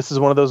 this is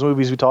one of those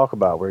movies we talk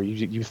about where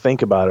you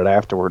think about it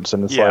afterwards,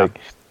 and it's like,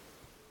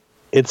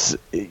 it's,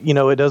 you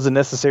know, it doesn't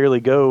necessarily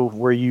go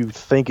where you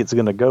think it's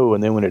going to go,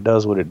 and then when it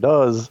does what it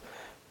does,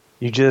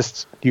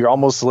 you're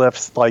almost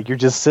left like you're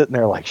just sitting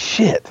there like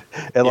shit,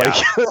 and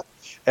like,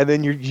 and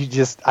then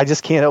I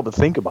just can't help but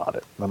think about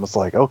it. I'm just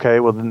like, okay,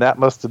 well then that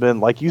must have been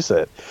like you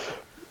said.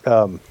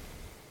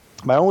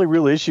 My only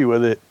real issue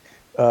with it,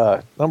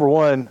 number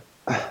one,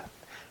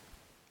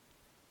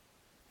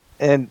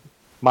 and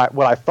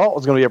what I thought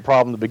was going to be a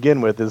problem to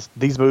begin with is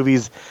these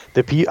movies.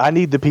 I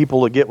need the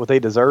people to get what they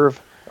deserve,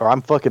 or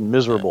I'm fucking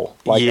miserable.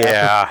 Like,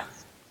 yeah.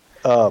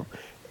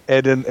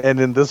 And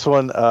in this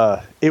one,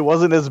 it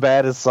wasn't as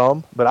bad as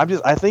some, but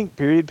I think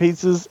period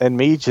pieces and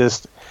me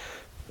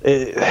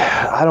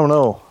I don't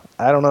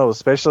know,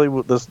 especially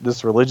with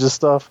this religious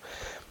stuff,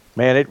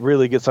 man, it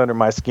really gets under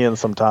my skin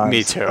sometimes.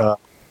 Me too.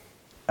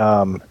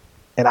 And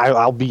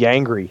I'll be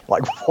angry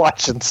like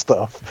watching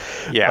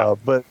stuff. Yeah.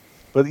 But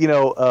you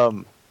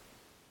know,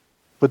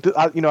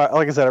 you know,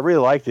 like I said, I really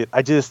liked it.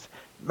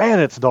 Man,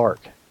 it's dark.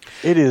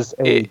 It is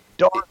a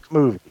dark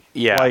movie.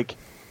 Yeah. Like,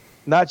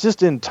 not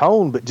just in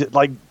tone, but just,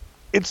 like,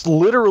 it's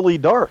literally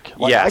dark.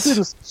 Like, yes. I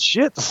couldn't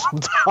shit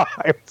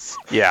sometimes.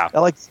 Yeah.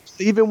 And, like,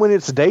 even when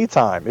it's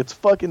daytime, it's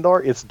fucking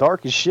dark. It's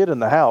dark as shit in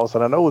the house,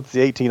 and I know it's the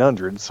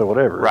 1800s, so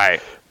whatever.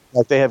 Right.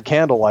 Like, they have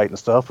candlelight and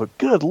stuff, but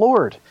good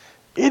lord,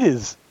 it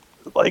is,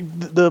 like,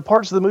 the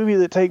parts of the movie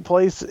that take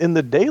place in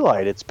the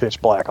daylight, it's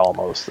pitch black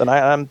almost. And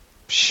I'm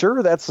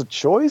sure that's a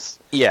choice.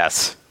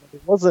 Yes.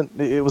 It wasn't.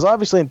 It was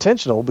obviously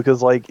intentional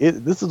because, like,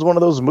 this is one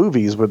of those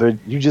movies where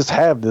you just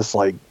have this,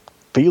 like,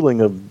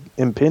 feeling of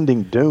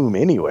impending doom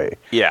anyway.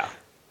 Yeah.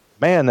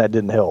 Man, that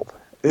didn't help.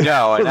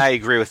 No, and I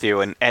agree with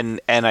you, and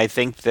I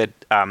think that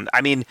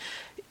I mean,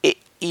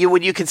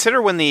 when you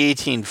consider when the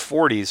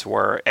 1840s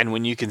were, and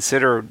when you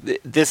consider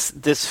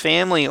this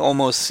family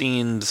almost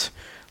seems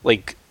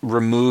like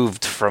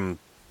removed from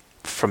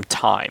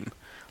time.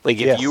 Like,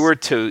 if you were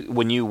to,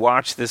 when you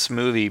watch this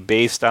movie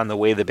based on the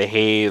way they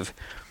behave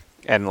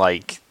and,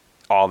 like,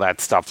 all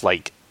that stuff,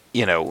 like,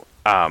 you know,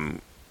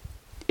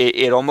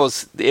 it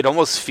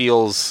almost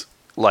feels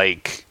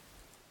like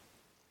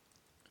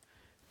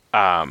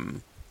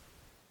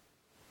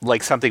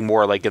something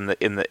more like in the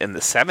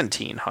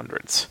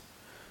 1700s.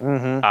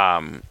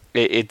 Mm-hmm.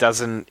 It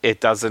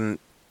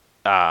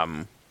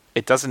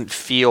doesn't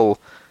feel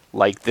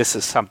like this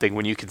is something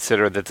when you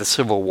consider that the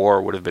Civil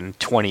War would have been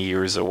 20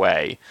 years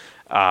away.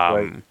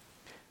 Right.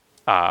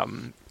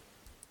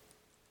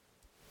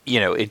 You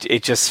know,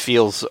 it just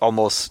feels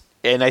almost,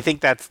 and I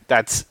think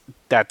that's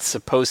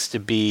supposed to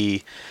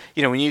be,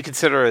 you know, when you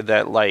consider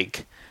that,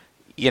 like,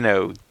 you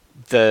know,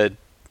 the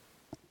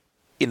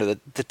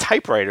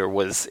typewriter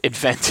was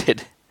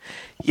invented,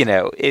 you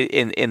know,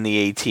 in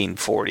the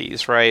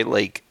 1840s, right?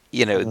 Like,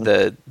 you know,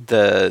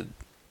 the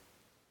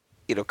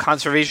you know,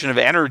 conservation of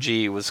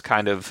energy was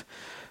kind of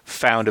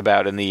found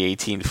about in the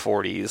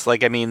 1840s.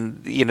 Like, I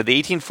mean, you know,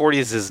 the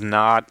 1840s is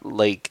not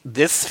like,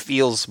 this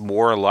feels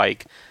more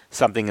like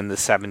something in the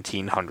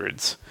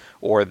 1700s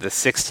or the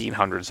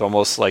 1600s,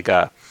 almost like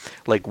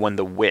when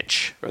the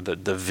witch or the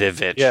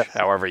Vivitch,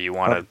 however you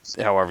want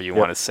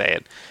to say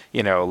it,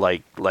 you know,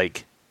 like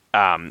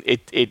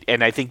it,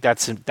 and I think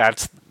that's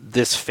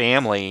this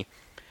family,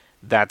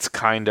 that's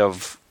kind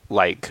of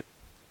like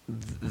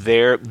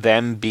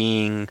them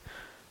being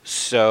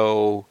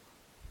so,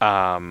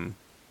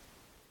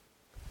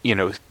 you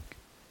know,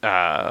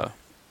 I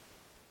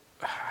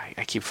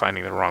keep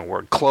finding the wrong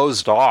word,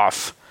 closed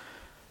off,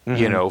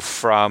 you know,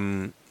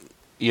 from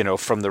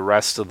the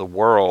rest of the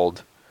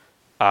world,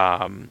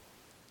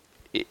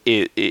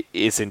 it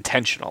is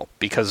intentional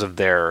because of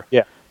their,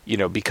 you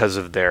know, because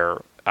of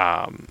their,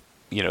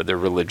 you know, their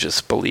religious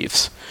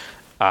beliefs.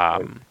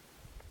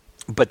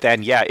 But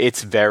then,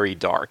 it's very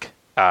dark,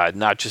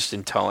 not just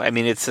in tone. I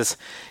mean, it's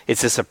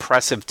this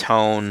oppressive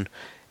tone.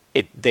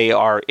 They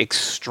are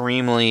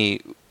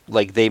extremely,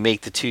 like, they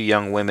make the two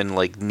young women,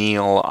 like,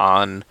 kneel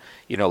on,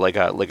 you know, like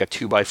a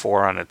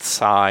 2x4 on its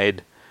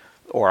side,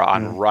 or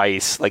on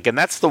rice. Like, and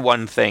that's the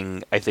one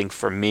thing I think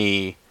for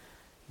me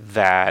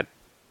that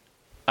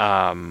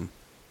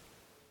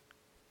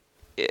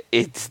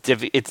it's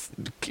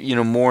you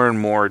know, more and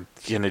more,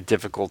 you know,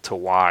 difficult to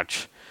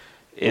watch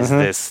is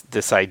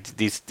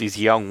these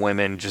young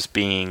women just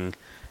being,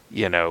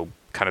 you know,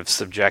 kind of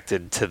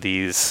subjected to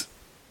these,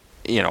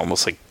 you know,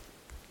 almost like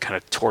kind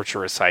of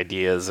torturous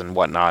ideas and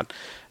whatnot.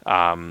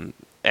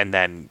 And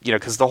then, you know,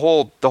 because the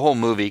whole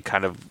movie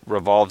kind of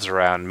revolves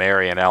around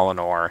Mary and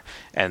Eleanor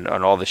and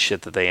all the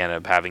shit that they end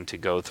up having to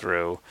go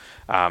through.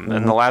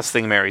 And the last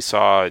thing Mary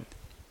saw,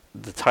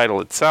 the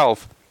title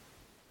itself,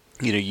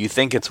 you know, you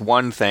think it's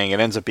one thing, it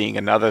ends up being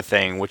another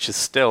thing, which is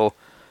still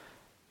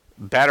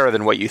better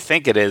than what you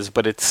think it is,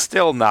 but it's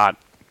still not.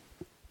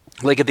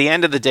 Like, at the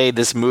end of the day,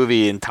 this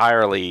movie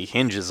entirely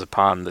hinges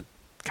upon the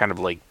kind of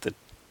like the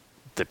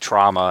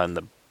trauma and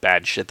the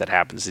bad shit that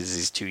happens to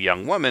these two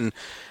young women,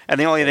 and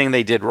the only thing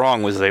they did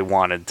wrong was they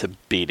wanted to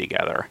be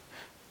together.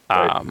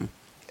 Right.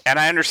 And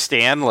I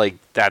understand, like,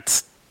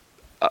 that's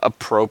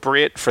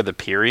appropriate for the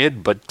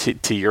period, but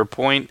to your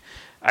point,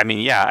 I mean,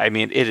 yeah, I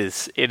mean it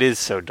is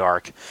so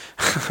dark,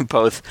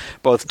 both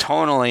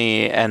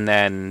tonally and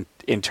then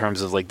in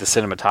terms of like the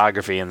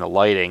cinematography and the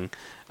lighting,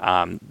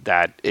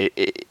 that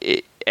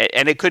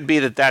and it could be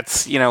that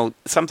that's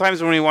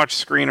sometimes when we watch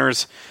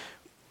screeners,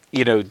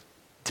 you know,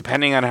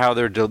 depending on how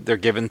they're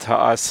given to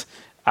us,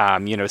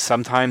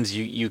 sometimes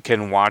you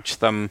can watch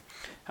them,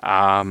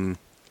 on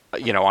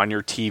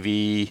your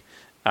TV,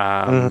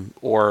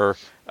 or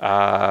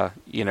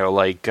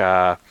like.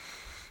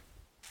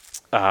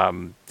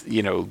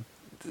 You know,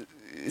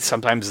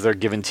 sometimes they're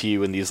given to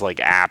you in these like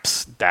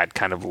apps that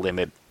kind of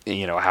limit,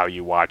 how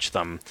you watch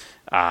them.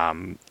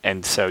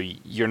 And so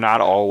you're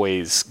not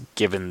always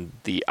given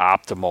the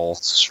optimal.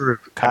 It's true.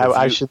 Kind of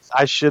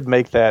I should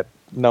make that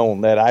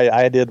known that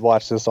I did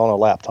watch this on a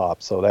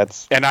laptop, so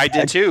that's. And I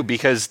did too,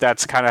 because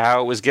that's kind of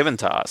how it was given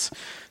to us.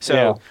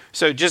 So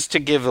just to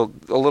give a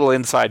little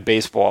inside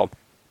baseball,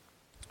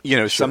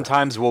 Sure.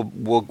 Sometimes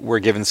we're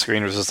given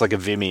screeners just like a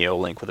Vimeo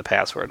link with a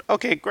password.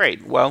 Okay,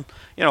 great. Well,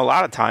 a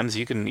lot of times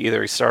you can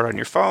either start on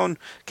your phone,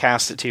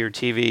 cast it to your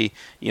TV,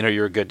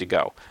 you're good to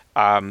go.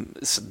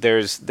 So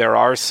there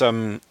are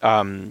some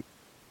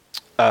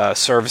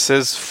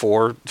services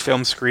for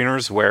film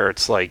screeners where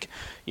it's like,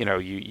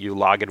 you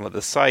log in with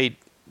a site.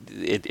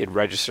 It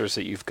registers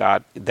that you've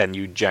got, then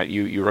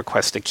you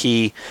request a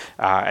key,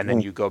 and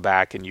then you go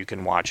back and you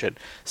can watch it.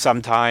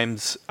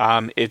 Sometimes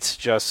it's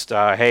just,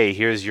 hey,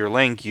 here's your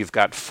link. You've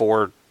got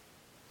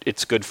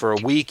it's good for a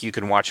week. You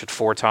can watch it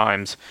 4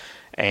 times,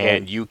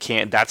 and you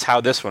can't. That's how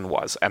this one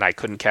was, and I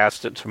couldn't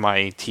cast it to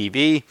my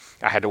TV.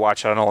 I had to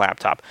watch it on a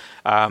laptop.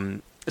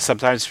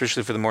 Sometimes,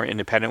 especially for the more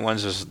independent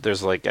ones,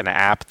 there's like an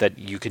app that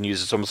you can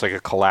use. It's almost like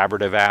a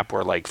collaborative app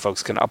where like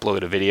folks can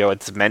upload a video.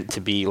 It's meant to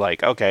be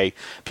like, okay,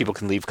 people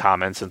can leave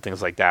comments and things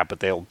like that,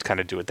 but they'll kind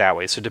of do it that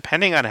way. So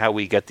depending on how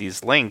we get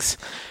these links,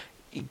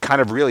 it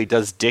kind of really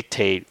does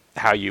dictate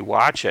how you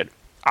watch it.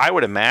 I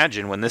would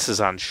imagine when this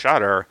is on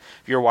Shudder,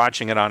 if you're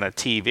watching it on a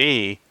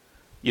TV,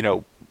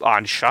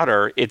 on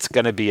Shudder, it's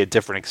going to be a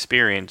different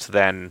experience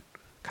than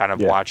kind of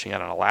watching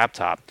it on a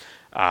laptop.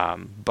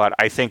 But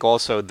I think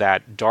also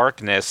that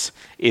darkness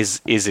is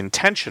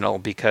intentional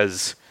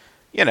because,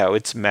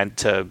 it's meant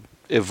to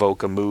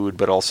evoke a mood,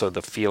 but also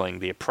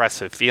the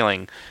oppressive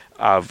feeling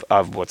of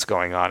what's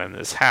going on in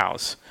this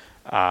house.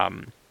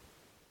 That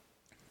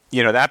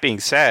being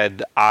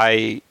said,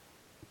 I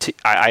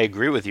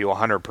agree with you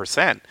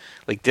 100%.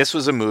 Like, this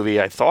was a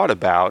movie I thought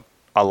about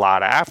a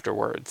lot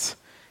afterwards,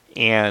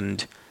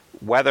 and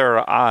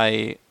whether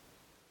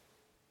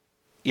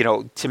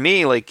to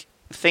me, like,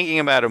 thinking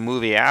about a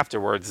movie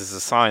afterwards is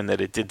a sign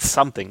that it did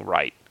something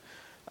right.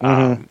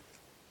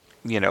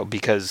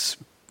 Because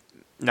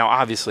now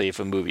obviously if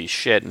a movie's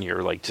shit and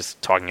you're like just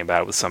talking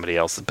about it with somebody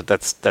else, but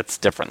that's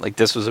different. Like,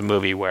 this was a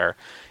movie where,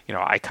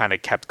 I kind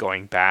of kept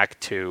going back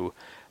to,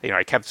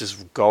 I kept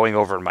just going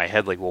over in my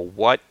head, like, well,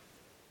 what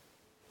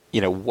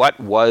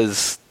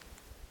was,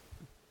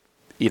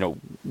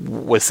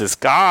 was this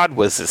God?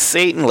 Was this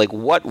Satan? Like,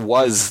 what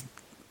was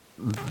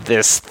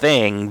this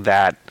thing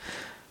that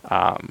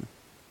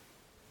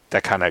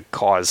kind of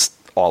caused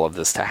all of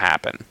this to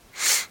happen?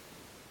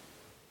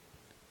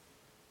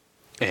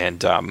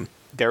 And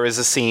there is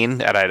a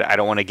scene, and I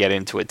don't want to get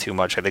into it too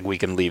much. I think we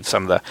can leave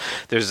some of the...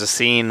 There's a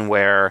scene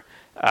where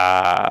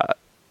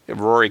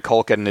Rory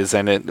Culkin is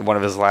in it, one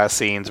of his last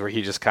scenes, where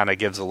he just kind of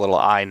gives a little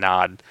eye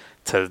nod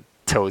to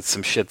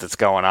some shit that's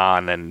going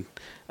on, and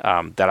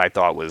that I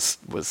thought was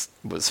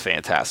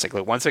fantastic.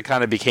 Like, once it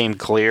kind of became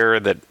clear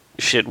that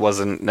shit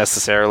wasn't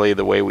necessarily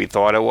the way we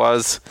thought it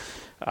was,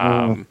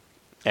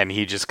 and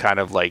he just kind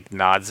of like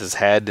nods his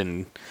head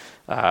and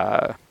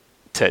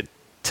to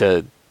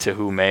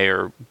who may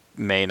or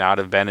may not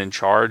have been in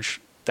charge.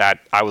 That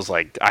I was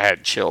like, I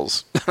had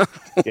chills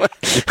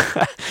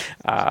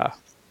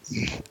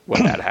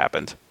when that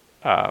happened.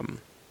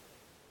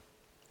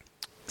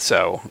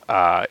 So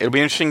it'll be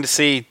interesting to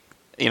see.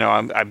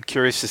 I'm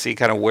curious to see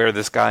kind of where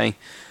this guy,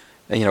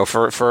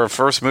 for a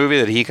first movie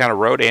that he kind of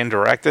wrote and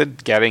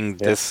directed, getting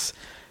this,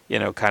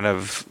 kind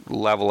of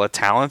level of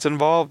talent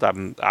involved.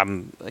 I'm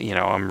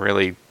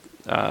really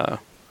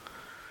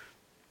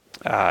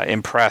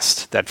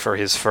impressed that for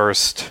his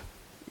first,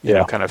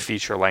 kind of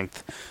feature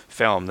length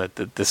film that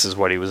this is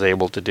what he was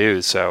able to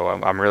do. So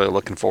I'm really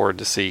looking forward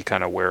to see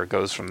kind of where it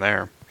goes from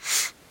there.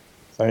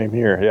 Same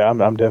here. Yeah,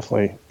 I'm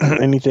definitely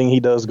anything he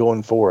does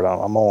going forward.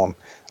 I'm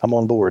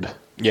on board.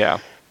 Yeah.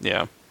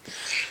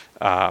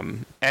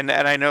 And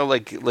I know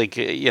like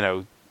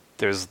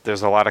there's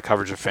a lot of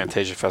coverage of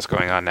Fantasia Fest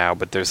going on now,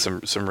 but there's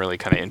some really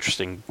kind of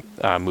interesting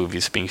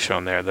movies being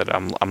shown there that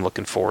I'm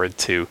looking forward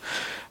to.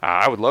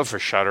 I would love for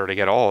Shudder to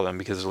get all of them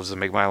because it will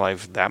make my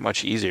life that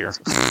much easier.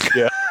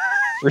 Yeah,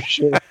 for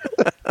sure.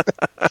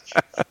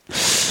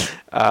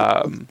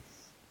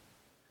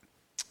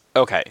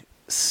 Okay,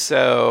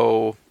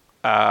 so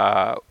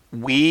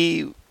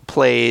we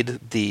played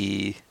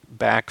the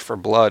Back 4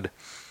 Blood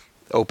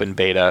open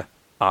beta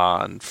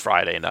on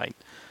Friday night,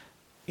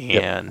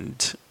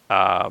 and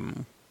I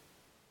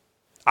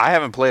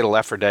haven't played a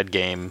Left 4 Dead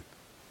game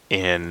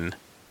in,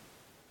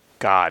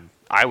 God,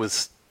 I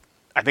was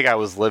I think I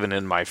was living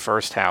in my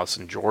first house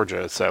in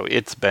Georgia, so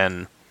it's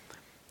been,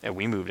 and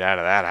we moved out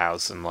of that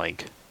house and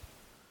like,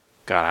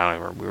 God, I don't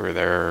even remember. We were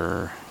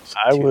there.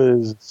 I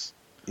was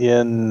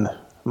in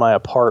my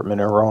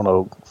apartment in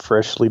Roanoke,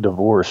 freshly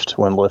divorced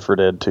when Left 4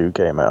 Dead 2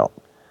 came out.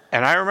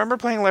 And I remember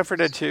playing Left 4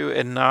 Dead 2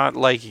 and not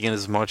liking it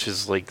as much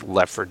as like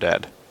Left 4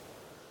 Dead.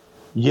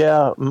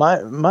 Yeah,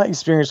 my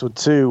experience with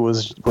 2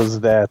 was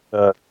that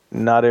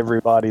not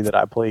everybody that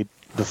I played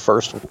the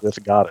first one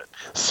with got it,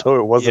 so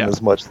it wasn't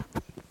as much.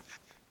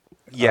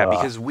 Yeah,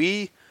 because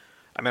I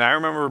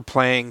remember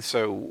playing.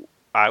 So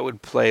I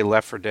would play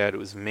Left 4 Dead. It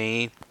was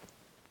me,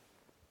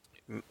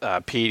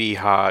 Petey,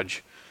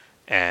 Hodge,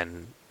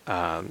 and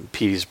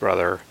Petey's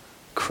brother,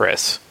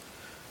 Chris.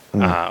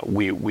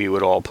 We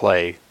would all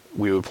play.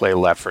 We would play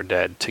Left 4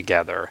 Dead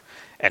together,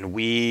 and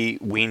we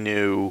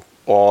knew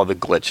all the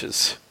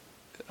glitches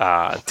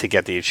to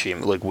get the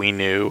achievement. Like we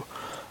knew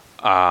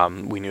how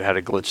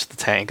to glitch the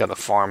tank on the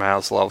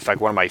farmhouse level. In fact,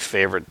 one of my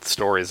favorite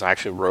stories, I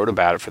actually wrote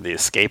about it for The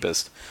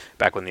Escapist,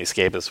 back when The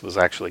Escapist was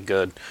actually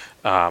good,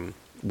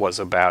 was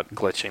about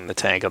glitching the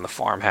tank on the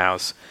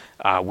farmhouse.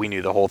 We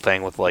knew the whole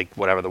thing with like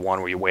whatever the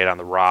one where you wait on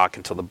the rock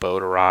until the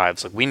boat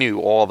arrives. Like we knew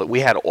we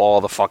had all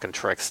the fucking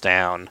tricks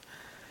down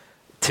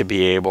to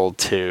be able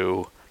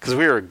to, because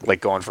we were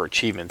like going for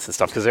achievements and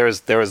stuff. Because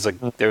there was a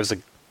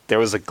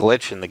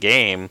glitch in the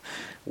game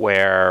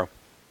where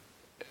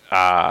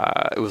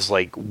it was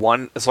like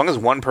as long as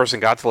one person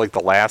got to like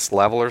the last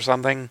level or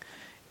something,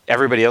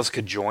 everybody else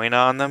could join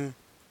on them,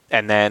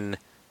 and then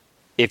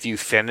if you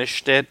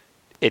finished it,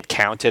 it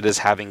counted as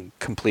having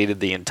completed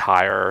the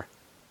entire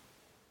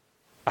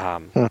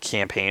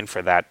campaign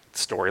for that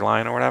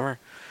storyline or whatever.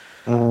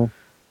 Mm-hmm.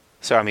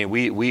 So I mean,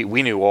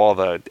 we knew all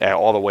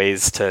the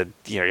ways to,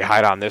 you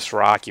hide on this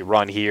rock, you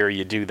run here,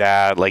 you do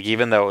that. Like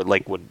even though it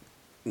like would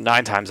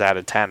 9 times out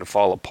of 10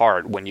 fall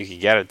apart, when you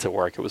could get it to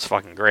work, it was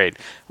fucking great.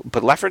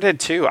 But Left 4 Dead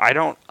 2,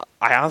 I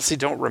honestly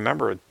don't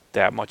remember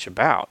that much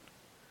about.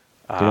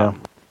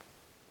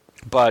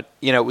 But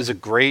it was a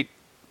great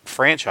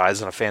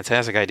franchise and a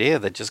fantastic idea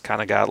that just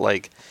kind of got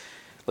like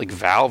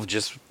Valve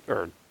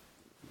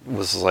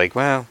was like,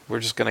 well, we're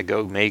just gonna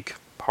go make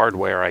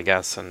hardware, I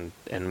guess, and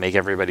make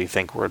everybody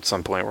think at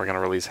some point we're gonna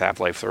release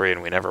Half-Life 3,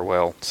 and we never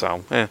will.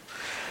 So, Oh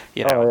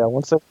yeah,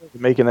 once they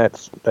started making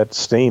that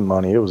Steam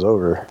money, it was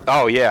over.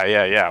 Oh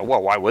yeah.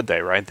 Well, why would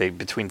they, right? They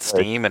between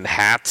Steam and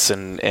hats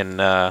and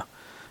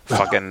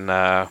fucking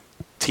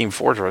Team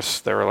Fortress,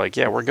 they were like,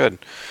 yeah, we're good.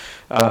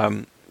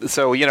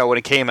 So when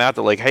it came out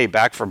that like, hey,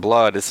 Back 4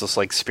 Blood is this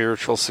like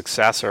spiritual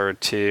successor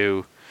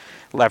to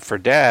Left 4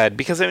 Dead,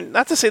 because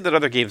not to say that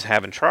other games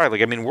haven't tried.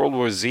 Like, I mean, World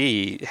War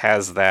Z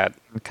has that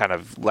kind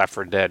of Left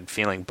 4 Dead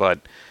feeling, but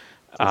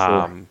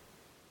when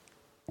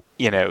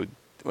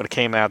it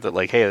came out that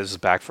like, hey, this is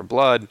Back 4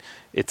 Blood,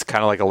 it's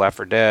kind of like a Left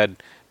 4 Dead.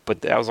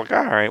 But I was like,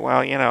 all right,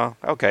 well,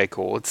 okay,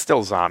 cool. It's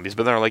still zombies.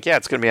 But then they're like, yeah,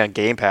 it's going to be on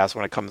Game Pass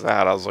when it comes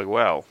out. I was like,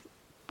 well,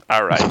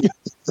 all right.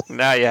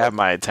 Now you have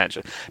my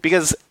attention.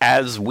 Because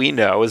as we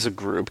know as a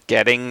group,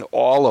 getting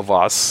all of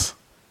us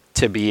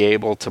to be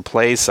able to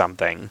play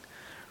something,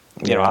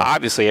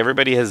 obviously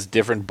everybody has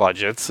different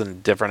budgets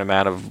and different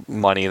amount of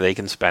money they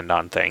can spend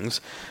on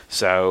things.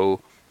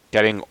 So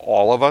getting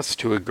all of us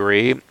to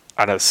agree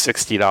on a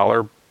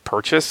 $60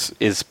 purchase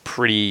is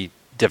pretty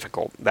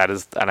difficult. That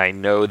is, and I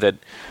know that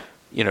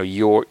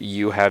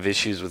you have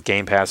issues with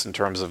Game Pass in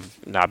terms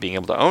of not being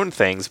able to own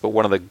things, but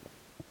one of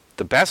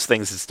the best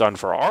things it's done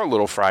for our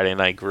little Friday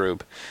night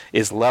group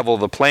is level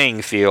the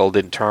playing field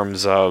in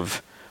terms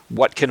of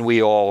what do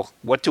we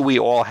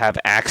all have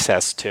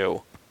access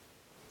to.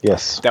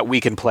 Yes. That we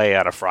can play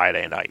at a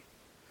Friday night.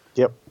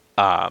 Yep.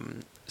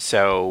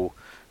 So,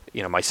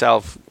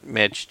 myself,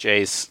 Mitch,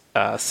 Jace,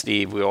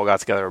 Steve, we all got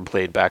together and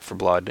played Back 4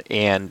 Blood,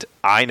 and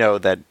I know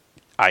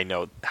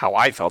how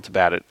I felt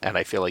about it, and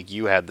I feel like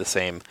you had the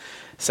same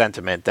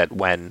sentiment that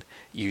when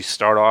you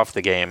start off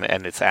the game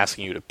and it's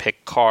asking you to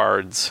pick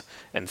cards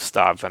and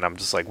stuff, and I'm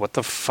just like, what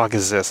the fuck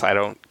is this? I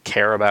don't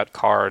care about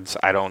cards.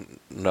 I don't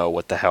know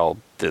what the hell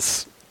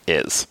this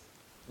is.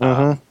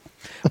 But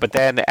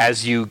then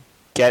as you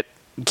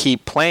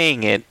keep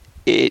playing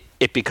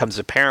it becomes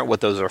apparent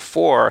what those are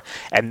for,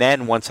 and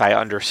then once I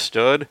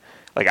understood,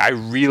 like, I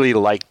really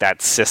like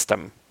that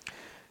system.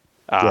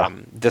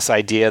 This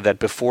idea that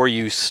before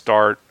you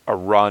start a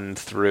run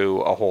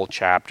through a whole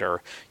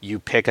chapter, you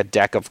pick a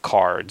deck of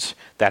cards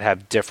that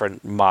have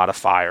different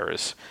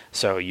modifiers.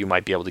 So you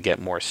might be able to get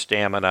more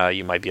stamina,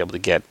 you might be able to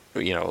get,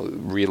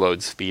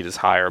 reload speed is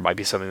higher, it might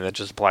be something that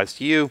just applies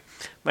to you,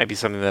 might be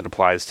something that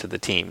applies to the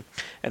team.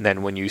 And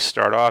then when you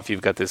start off,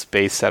 you've got this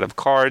base set of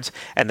cards,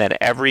 and then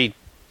every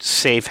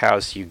safe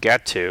house you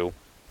get to,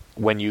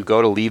 when you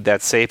go to leave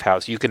that safe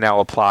house, you can now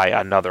apply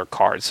another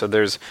card. So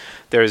there's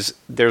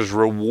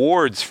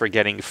rewards for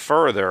getting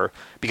further,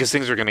 because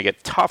things are going to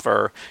get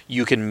tougher.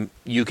 You can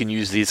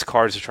use these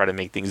cards to try to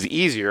make things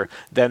easier.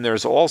 Then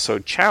there's also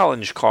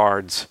challenge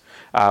cards,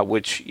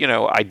 which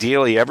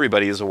ideally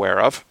everybody is aware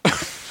of,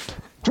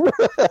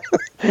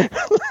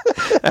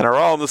 and are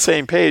all on the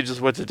same page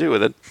as what to do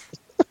with it.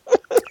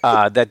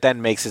 that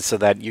then makes it so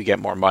that you get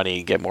more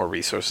money, get more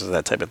resources,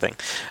 that type of thing.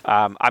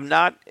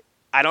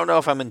 I don't know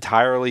if I'm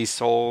entirely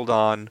sold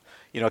on,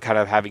 kind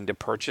of having to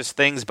purchase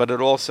things, but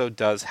it also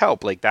does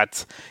help. Like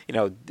that's,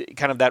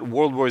 kind of that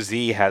World War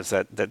Z has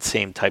that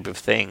same type of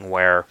thing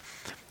where,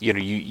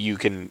 you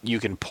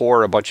can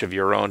pour a bunch of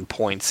your own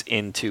points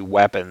into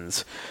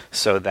weapons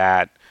so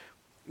that,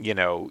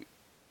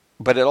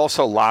 but it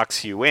also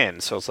locks you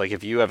in. So it's like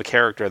if you have a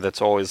character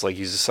that's always like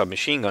uses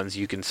submachine guns,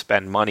 you can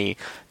spend money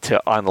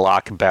to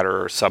unlock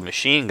better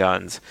submachine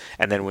guns.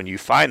 And then when you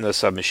find those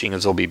submachine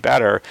guns, they'll be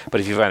better.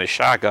 But if you find a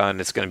shotgun,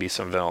 it's going to be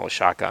some vanilla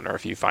shotgun. Or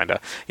if you find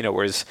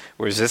whereas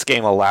this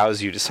game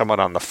allows you to somewhat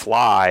on the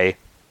fly,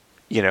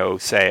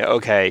 say,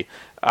 okay,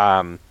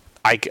 I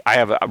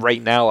have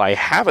right now I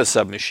have a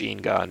submachine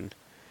gun.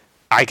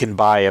 I can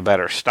buy a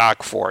better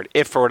stock for it.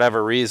 If for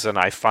whatever reason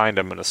I find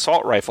an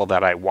assault rifle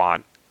that I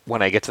want,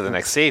 when I get to the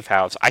next safe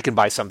house, I can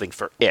buy something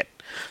for it.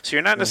 So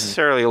you're not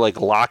necessarily like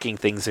locking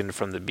things in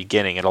from the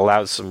beginning. It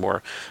allows some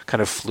more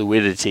kind of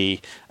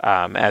fluidity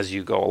as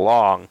you go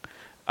along,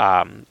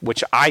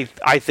 which I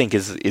think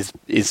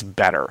is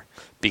better,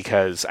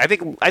 because I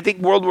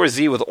think World War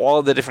Z, with all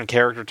of the different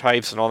character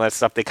types and all that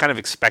stuff, they kind of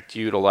expect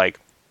you to like.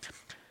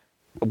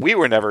 We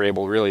were never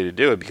able really to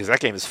do it because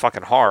that game is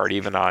fucking hard,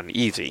 even on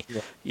easy.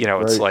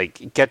 Yeah. It's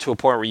like get to a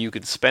point where you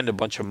could spend a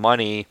bunch of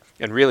money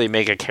and really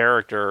make a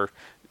character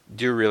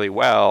do really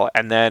well,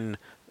 and then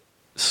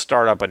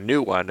start up a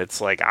new one.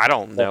 It's like, I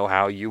don't know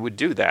how you would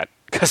do that,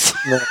 because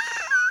you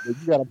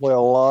got to play a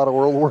lot of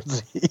World War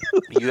Z.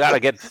 You got to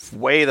get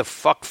way the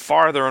fuck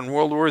farther in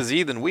World War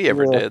Z than we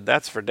ever did.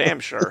 That's for damn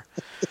sure.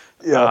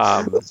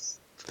 Yeah.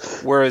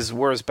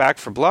 Whereas Back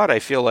 4 Blood, I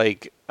feel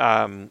like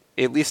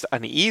at least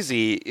on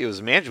easy, it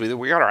was manageable.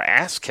 We got our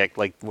ass kicked.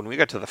 Like when we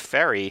got to the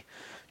ferry,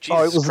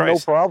 Jesus it was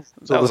Christ, no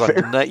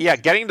problem.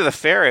 Getting to the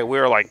ferry, we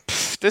were like,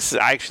 this is.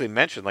 I actually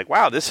mentioned like,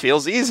 wow, this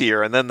feels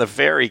easier. And then the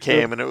ferry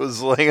came, and it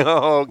was like,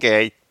 oh,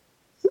 okay.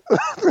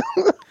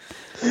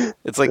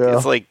 It's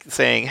like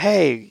saying,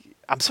 hey,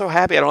 I'm so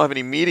happy I don't have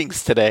any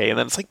meetings today, and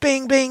then it's like,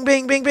 bing, bing,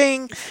 bing, bing,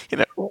 bing.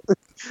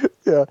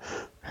 Yeah.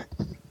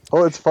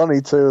 Oh, it's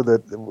funny too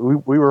that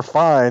we were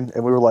fine,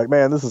 and we were like,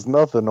 man, this is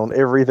nothing on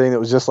everything that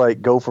was just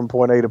like go from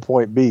point A to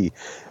point B.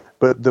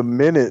 But the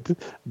minute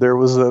there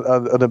was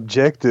an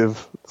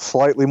objective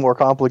slightly more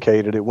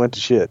complicated, it went to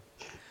shit.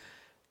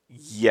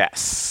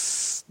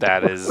 Yes,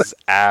 that is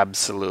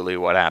absolutely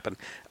what happened.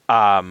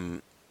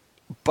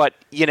 But,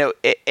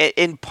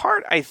 in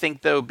part, I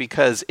think, though,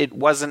 because it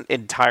wasn't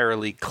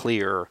entirely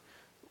clear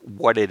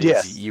what it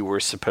is you were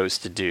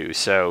supposed to do.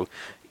 So,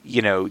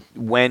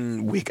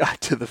 when we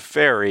got to the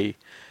ferry,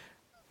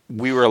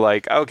 we were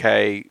like,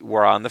 okay,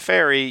 we're on the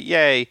ferry,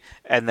 yay.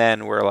 And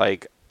then we're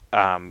like,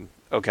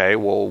 okay,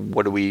 well,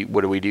 what do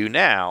we do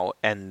now?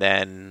 And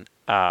then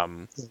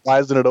why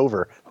isn't it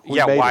over?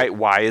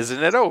 Why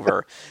isn't it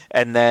over?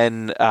 And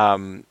then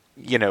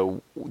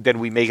then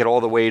we make it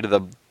all the way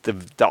to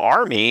the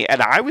army,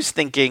 and I was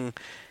thinking,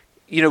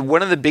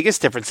 one of the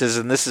biggest differences,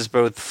 and this is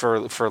both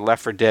for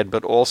Left 4 Dead,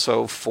 but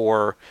also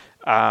for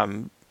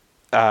World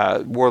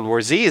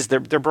War Z, is they're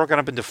broken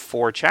up into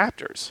 4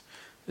 chapters.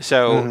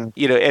 So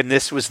and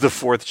this was the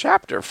 4th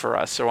chapter for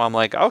us. So I'm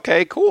like,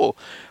 okay, cool.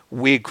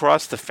 We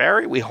crossed the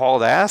ferry. We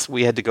hauled ass.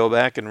 We had to go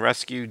back and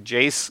rescue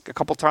Jace a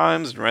couple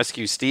times and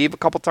rescue Steve a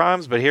couple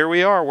times. But here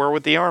we are. We're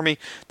with the army.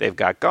 They've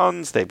got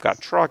guns. They've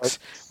got trucks.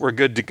 We're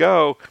good to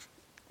go.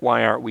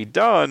 Why aren't we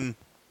done?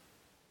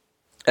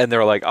 And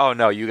they're like, oh,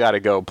 no, you got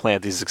to go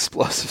plant these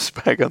explosives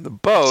back on the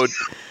boat.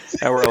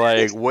 And we're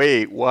like,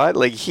 wait, what?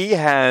 Like, he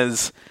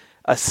has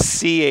a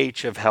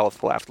CH of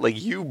health left.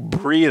 Like, you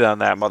breathe on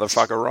that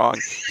motherfucker wrong,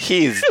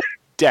 he's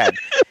dead.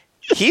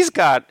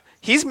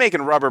 He's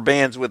making rubber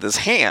bands with his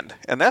hand,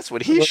 and that's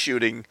what he's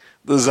shooting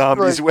the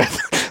zombies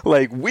with.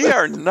 Like, we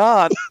are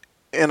not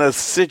in a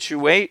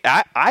situation.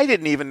 I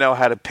didn't even know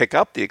how to pick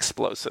up the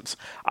explosives.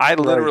 I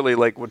literally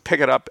would pick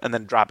it up and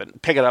then drop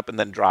it, pick it up and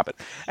then drop it.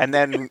 And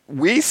then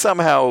we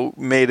somehow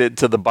made it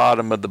to the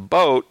bottom of the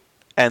boat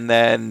and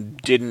then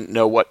didn't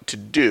know what to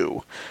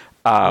do.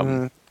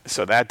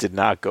 So that did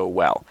not go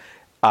well.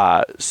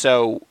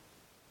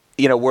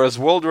 Whereas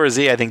World War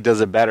Z, I think,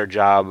 does a better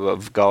job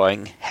of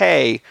going,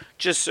 hey,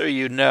 just so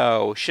you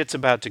know, shit's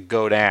about to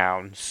go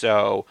down,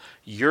 so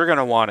you're going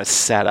to want to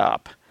set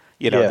up.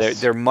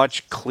 They're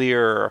much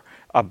clearer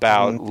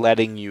about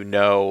letting you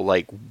know,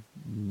 like,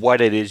 what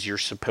it is you're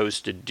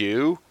supposed to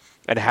do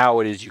and how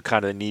it is you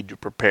kind of need to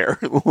prepare.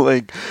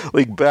 like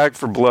Back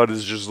 4 Blood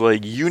is just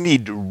like, you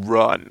need to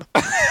run.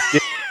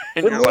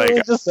 And you're like,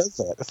 it just says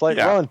that. It's like,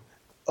 run.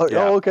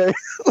 Oh, okay.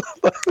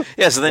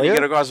 So then you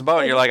get across the boat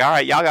and you're like, all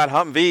right, y'all got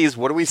Humvees.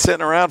 What are we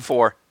sitting around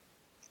for?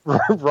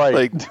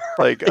 Right.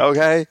 Like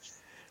okay.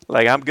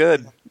 Like, I'm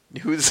good.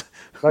 Who's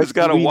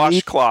got a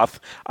washcloth?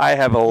 I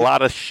have a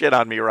lot of shit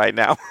on me right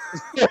now.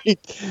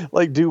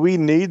 Like, do we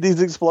need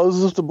these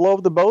explosives to blow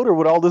up the boat, or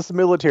would all this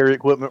military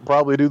equipment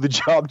probably do the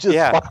job just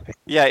fine?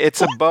 Yeah,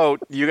 it's a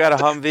boat. You got a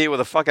Humvee with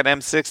a fucking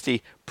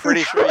M60.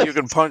 Pretty sure you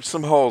can punch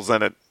some holes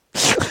in it.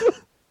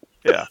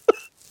 Yeah.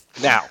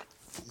 Now,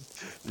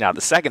 Now,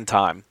 the second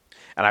time,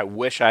 and I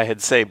wish I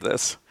had saved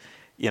this,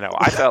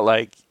 I felt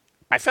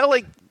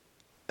like,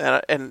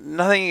 and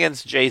nothing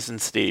against Jason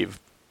Steve,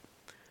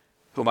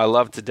 whom I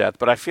love to death,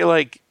 but I feel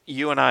like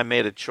you and I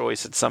made a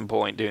choice at some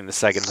point during the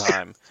second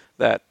time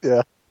that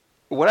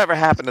whatever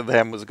happened to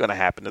them was going to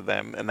happen to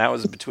them, and that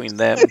was between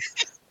them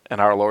and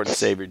our Lord and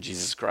Savior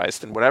Jesus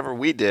Christ. And whatever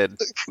we did,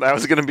 that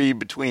was going to be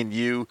between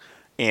you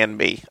and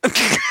me.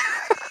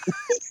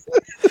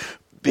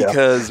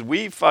 Because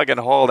we fucking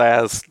hauled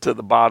ass to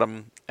the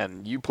bottom,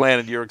 and you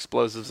planted your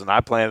explosives, and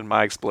I planted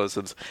my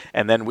explosives,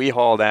 and then we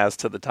hauled ass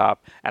to the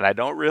top, and I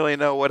don't really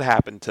know what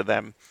happened to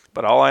them,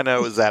 but all I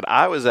know is that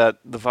I was at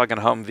the fucking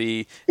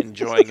Humvee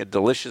enjoying a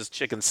delicious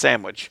chicken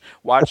sandwich,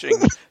 watching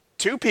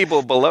two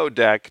people below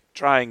deck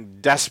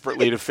trying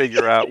desperately to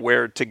figure out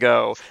where to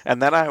go,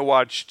 and then I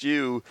watched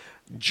you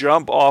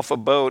jump off a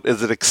boat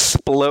as it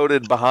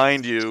exploded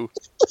behind you,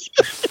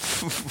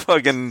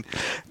 fucking...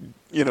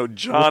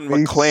 John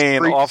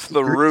McClane off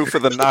the roof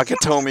of the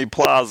Nakatomi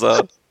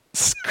Plaza.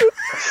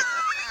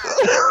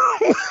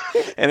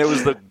 And it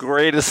was the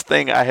greatest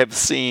thing I have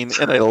seen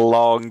in a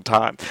long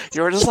time.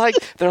 You're just like,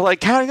 they're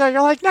like counting down.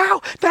 You're like, now.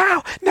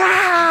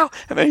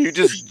 And then you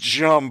just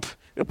jump.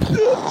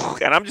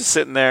 And I'm just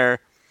sitting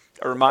there.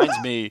 It reminds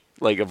me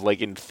of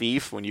in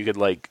Thief when you could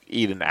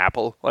eat an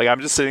apple.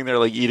 I'm just sitting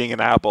there eating an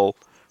apple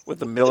with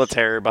the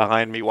military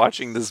behind me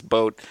watching this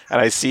boat,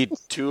 and I see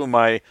two of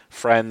my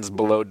friends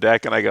below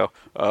deck, and I go,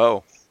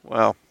 oh,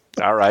 well,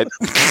 all right.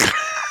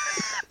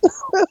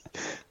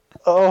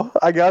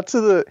 I got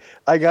to the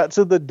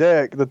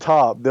deck,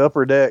 the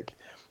upper deck,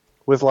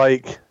 with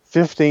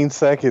 15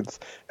 seconds,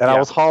 and I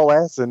was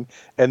haul-assing,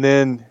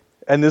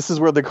 and this is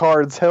where the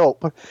cards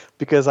help,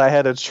 because I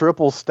had a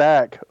triple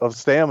stack of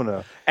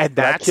stamina. And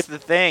that's the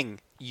thing.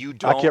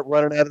 I kept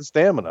running out of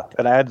stamina,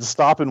 and I had to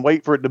stop and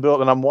wait for it to build.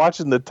 And I'm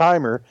watching the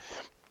timer,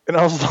 and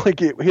I was like,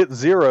 it hit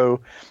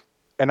 0,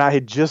 and I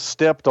had just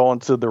stepped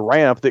onto the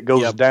ramp that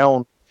goes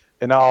down,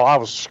 and I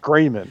was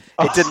screaming.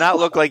 It did not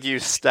look like you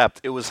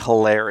stepped. It was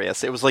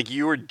hilarious. It was like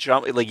you were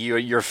jumping,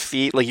 your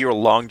feet, you were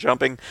long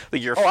jumping,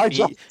 your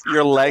feet,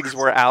 your legs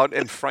were out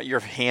in front, your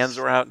hands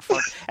were out in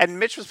front. And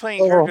Mitch was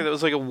playing a character that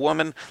was like a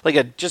woman,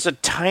 just a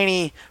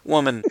tiny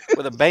woman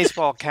with a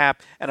baseball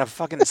cap and a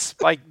fucking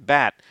spiked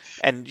bat.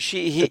 And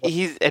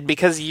and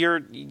because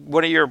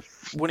one of your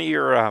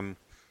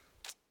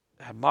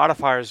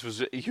modifiers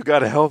was you got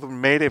to help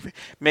him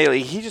melee.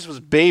 He just was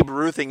Babe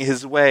Ruthing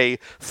his way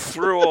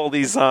through all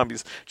these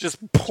zombies, just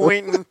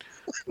pointing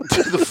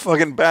to the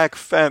fucking back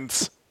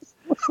fence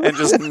and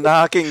just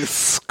knocking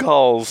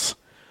skulls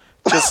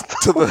just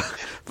to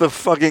the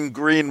fucking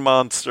green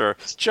monster,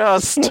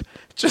 just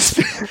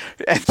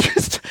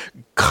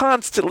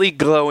constantly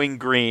glowing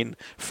green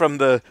from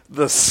the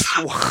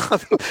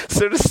swamp.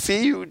 So to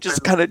see you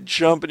just kind of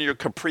jump in your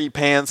capri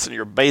pants and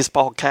your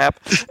baseball cap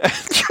and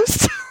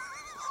just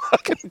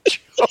fucking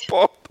jump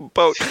off the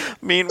boat.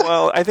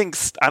 Meanwhile, I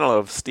don't know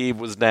if Steve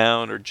was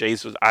down or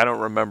Jace was. I don't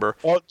remember.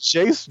 Oh,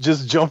 Jace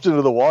just jumped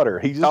into the water.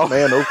 He just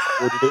man over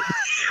it.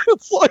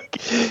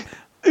 It's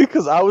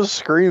because I was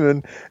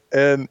screaming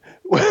and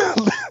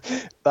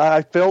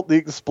I felt the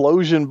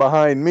explosion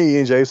behind me,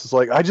 and Jace was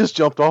like, "I just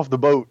jumped off the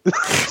boat."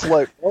 It's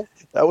well,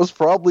 that was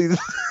probably the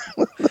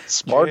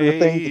smarter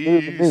thing to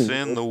do to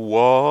me. In the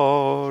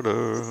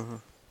water,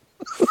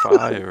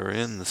 fire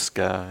in the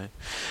sky.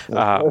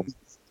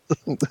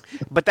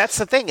 But that's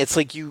the thing. It's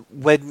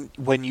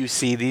when you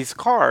see these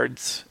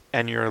cards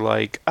and you're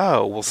like,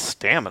 oh, well,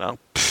 stamina.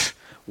 Pfft,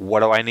 what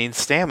do I need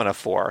stamina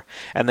for?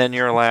 And then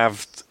you're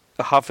left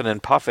huffing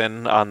and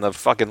puffing on the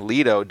fucking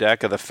Lido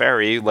deck of the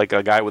ferry like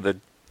a guy with a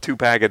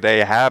 2-pack a day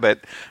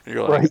habit. And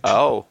you're like,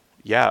 oh,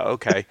 yeah,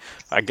 okay.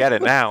 I get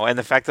it now. And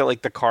the fact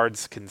that the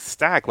cards can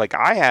stack.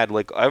 I had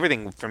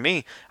everything for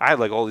me. I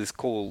had all these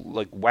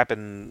cool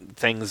weapon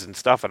things and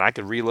stuff, and I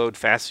could reload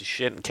fast as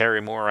shit and carry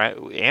more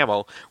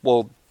ammo.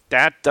 Well,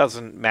 that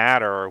doesn't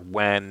matter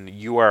when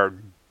you are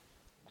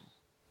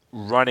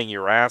running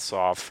your ass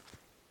off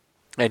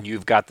and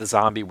you've got the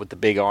zombie with the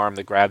big arm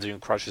that grabs you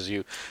and crushes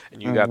you,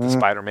 and you got the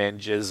Spider-Man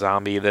jizz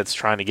zombie that's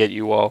trying to get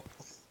you all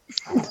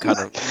kind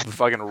of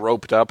fucking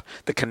roped up,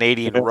 the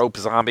Canadian rope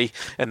zombie,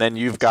 and then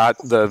you've got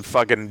the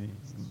fucking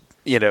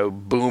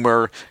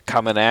boomer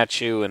coming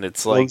at you, and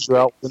it's blows you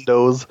out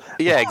windows.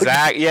 Yeah,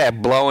 exactly. Yeah,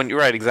 blowing. You're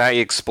right. Exactly.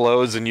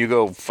 Explodes, and you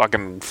go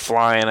fucking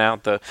flying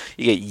out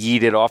you get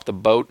yeeted off the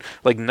boat.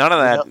 None of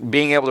that.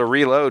 Being able to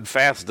reload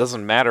fast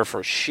doesn't matter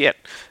for shit.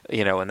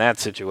 In that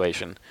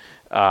situation.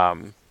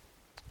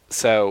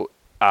 So,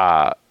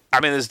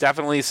 there's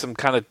definitely some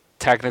kind of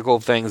technical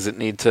things that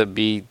need to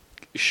be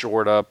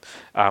shored up.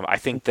 I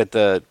think that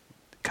the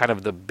kind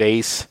of the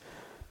base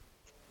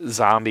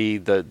zombie,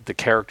 the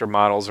character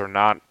models are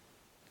not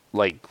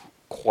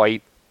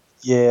quite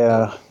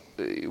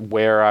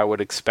where I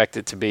would expect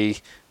it to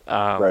be.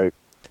 Right.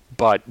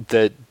 But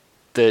the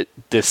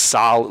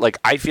solid,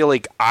 I feel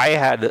like I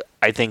had,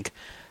 I think,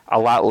 a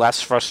lot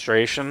less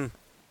frustration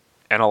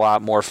and a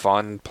lot more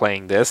fun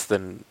playing this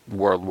than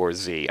World War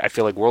Z. I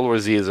feel like World War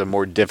Z is a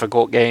more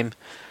difficult game.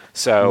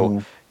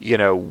 So,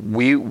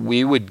 we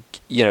would,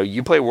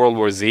 you play World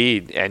War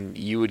Z, and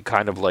you would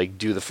kind of like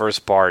do the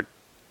first part,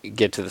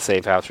 get to the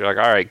safe house. You're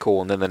like, all right,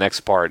 cool, and then the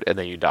next part, and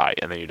then you die,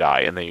 and then you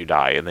die, and then you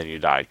die, and then you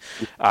die.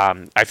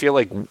 I feel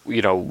like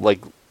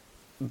like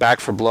Back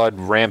for Blood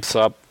ramps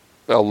up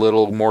a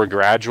little more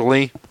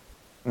gradually.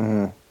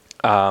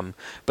 Mm-hmm.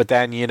 But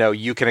then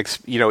you can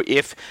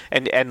if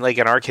and like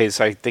in our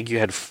case, I think you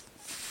had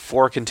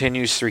 4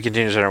 continues, 3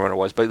 continues, I don't know what it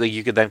was, but like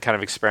you could then kind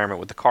of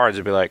experiment with the cards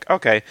and be like,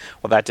 okay,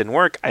 well that didn't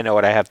work. I know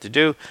what I have to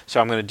do, so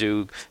I'm going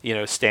to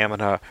do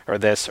stamina or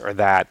this or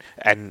that,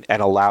 and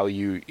allow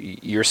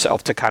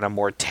yourself to kind of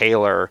more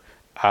tailor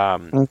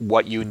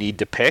what you need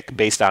to pick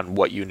based on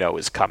what you know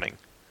is coming.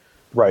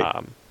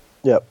 Right.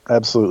 Yep.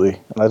 Absolutely.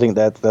 And I think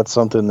that's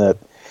something that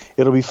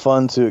it'll be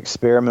fun to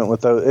experiment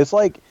with. Those.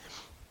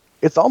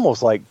 It's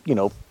almost like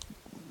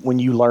when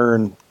you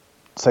learn.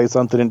 Say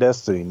something in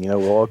Destiny,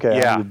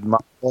 okay, I need my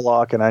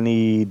Warlock and I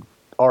need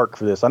Arc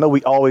for this. I know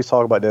we always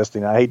talk about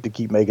Destiny. I hate to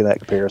keep making that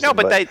comparison. No,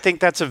 but I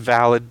think that's a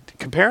valid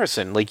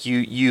comparison. Like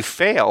you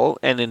fail,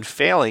 and in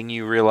failing,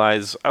 you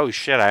realize, oh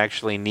shit, I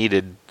actually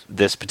needed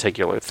this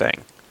particular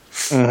thing.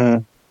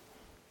 Mm-hmm.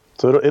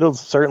 So it'll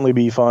certainly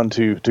be fun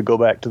to go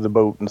back to the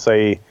boat and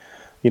say,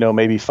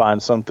 maybe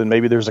find something.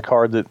 Maybe there's a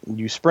card that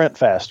you sprint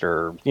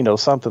faster,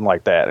 something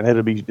like that, and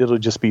it'll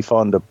just be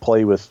fun to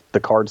play with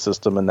the card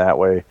system in that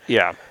way.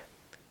 Yeah.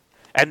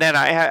 And then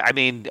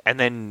and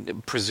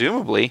then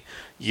presumably,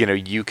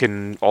 you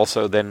can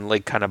also then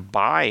like kind of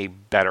buy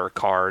better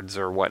cards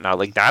or whatnot.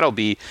 Like that'll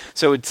be,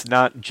 so it's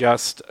not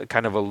just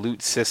kind of a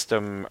loot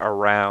system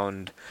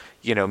around,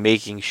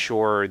 making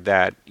sure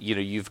that,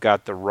 you've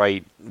got the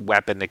right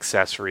weapon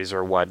accessories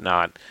or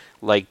whatnot.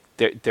 Like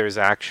there's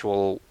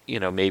actual,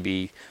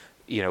 maybe,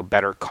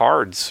 better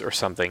cards or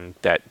something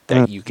that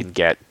you can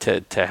get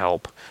to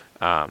help.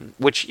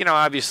 Which,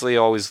 obviously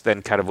always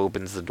then kind of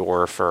opens the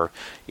door for,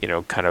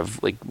 kind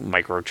of like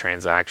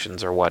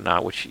microtransactions or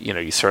whatnot, which,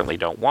 you certainly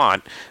don't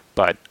want.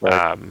 But,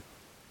 right.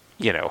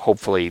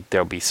 Hopefully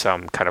there'll be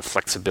some kind of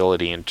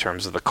flexibility in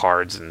terms of the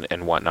cards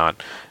and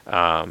whatnot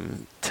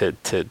to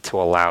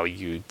allow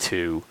you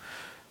to,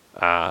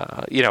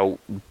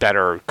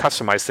 better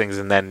customize things.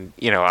 And then,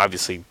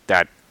 obviously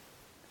that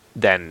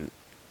then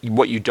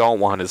what you don't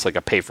want is like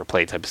a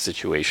pay-for-play type of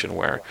situation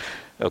where,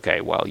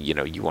 okay, well,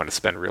 you want to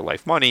spend real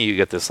life money, you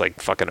get this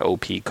like fucking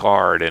OP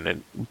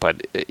card,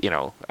 but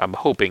I'm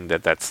hoping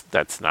that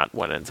that's not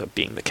what ends up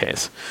being the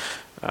case.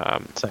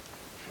 But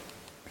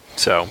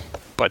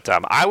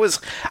I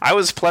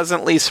was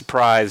pleasantly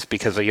surprised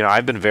because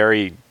I've been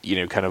very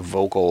kind of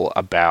vocal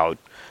about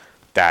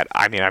that.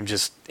 I mean, I'm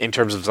just in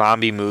terms of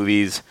zombie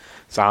movies,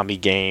 zombie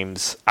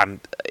games,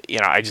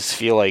 I just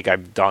feel like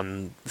I've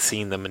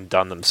seen them and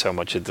done them so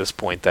much at this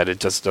point that it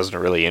just doesn't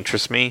really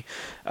interest me.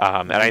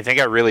 And I think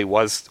I really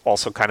was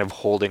also kind of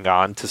holding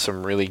on to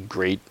some really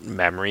great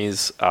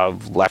memories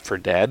of Left 4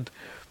 Dead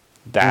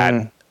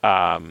that,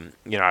 I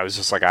was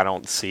just like, I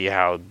don't see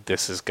how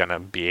this is going to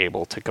be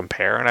able to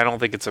compare. And I don't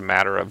think it's a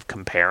matter of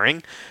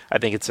comparing. I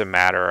think it's a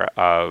matter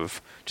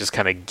of just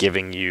kind of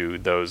giving you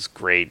those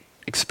great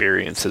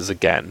experiences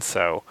again.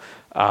 So,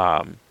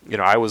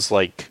 I was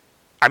like,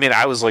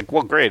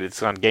 well, great,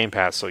 it's on Game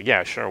Pass, so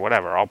yeah, sure,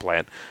 whatever, I'll play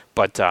it.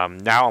 But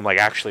now I'm like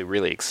actually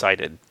really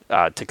excited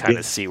to kind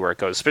of see where it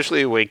goes,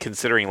 especially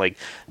considering like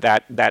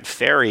that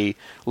ferry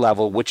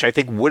level, which I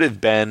think would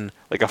have been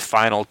like a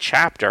final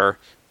chapter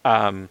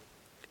in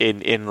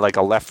like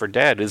a Left 4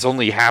 Dead, is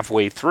only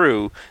halfway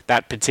through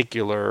that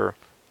particular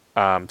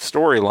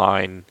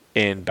storyline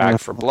in Back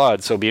 4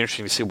 Blood. So it'd be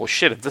interesting to see, well,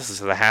 shit, if this is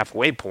the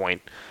halfway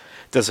point,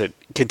 does it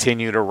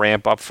continue to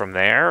ramp up from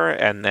there?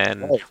 And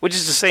then, which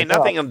is to say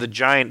nothing of the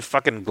giant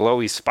fucking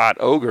glowy spot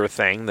ogre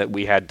thing that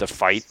we had to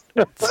fight,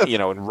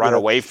 and run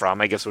away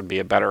from, I guess would be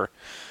a better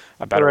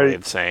way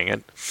of saying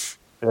it.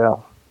 Yeah.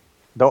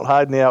 Don't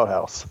hide in the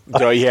outhouse.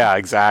 Oh, yeah,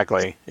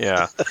 exactly.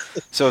 Yeah.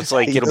 So it's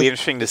like, it'll be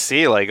interesting to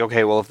see, like,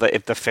 okay, well,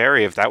 if the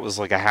ferry, if that was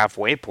like a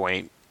halfway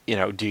point,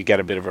 do you get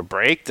a bit of a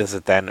break? Does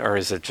it then, or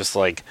is it just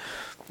like,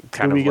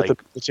 kind do we of get like,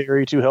 the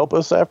military to help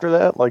us after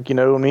that? Like, you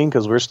know what I mean?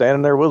 Because we're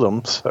standing there with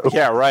them. So.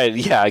 Yeah, right.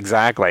 Yeah,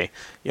 exactly.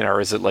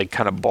 Or is it like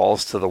kind of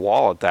balls to the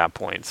wall at that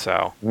point?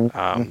 So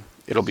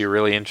it'll be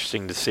really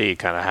interesting to see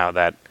kind of how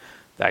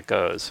that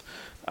goes.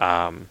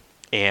 And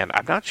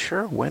I'm not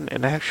sure when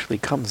it actually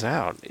comes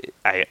out.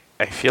 I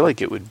feel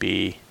like it would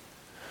be...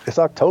 It's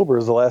October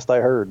is the last I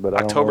heard, but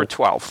October I don't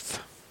know. 12th.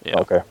 Yeah.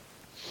 Okay.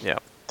 Yeah.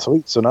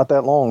 Sweet. So not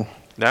that long.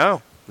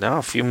 No,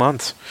 a few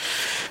months.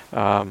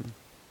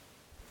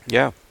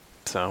 Yeah.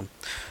 So,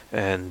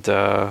 and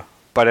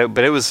but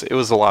it was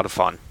a lot of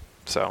fun.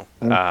 So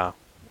I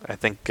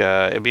think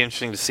it'd be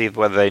interesting to see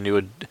whether they knew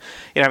it.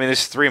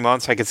 There's 3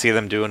 months. I could see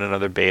them doing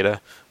another beta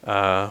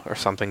or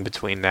something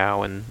between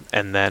now and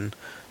then.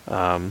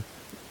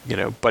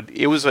 But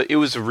it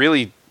was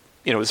really,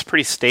 it was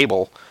pretty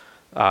stable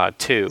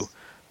too.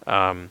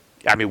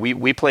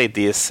 We played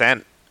the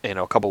Ascent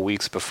a couple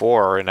weeks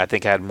before, and I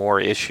think had more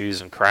issues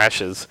and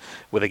crashes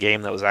with a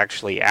game that was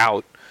actually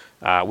out.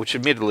 Which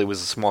admittedly was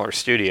a smaller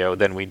studio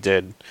than we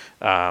did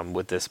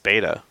with this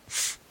beta.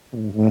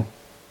 Mm-hmm.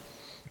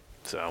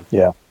 So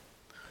Yeah.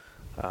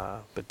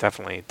 but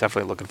definitely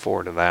looking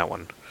forward to that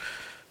one.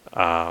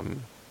 All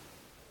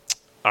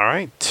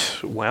right.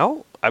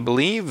 Well, I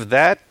believe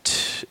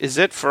that is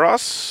it for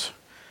us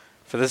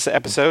for this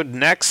episode.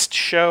 Next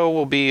show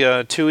will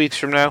be 2 weeks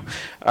from now.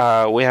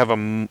 We have a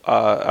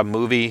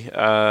movie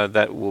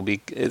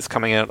that is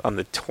coming out on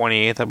the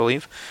 28th, I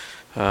believe.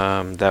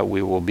 That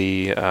we will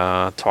be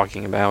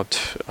talking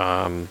about.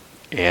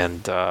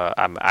 And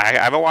I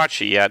haven't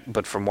watched it yet,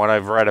 but from what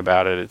I've read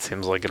about it, it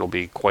seems like it'll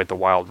be quite the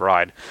wild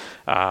ride.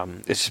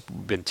 It's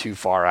just been too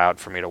far out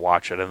for me to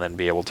watch it and then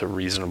be able to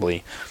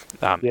reasonably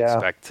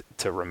expect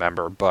to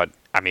remember. But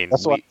I mean,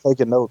 that's why I'm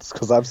taking notes,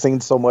 because I've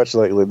seen so much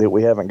lately that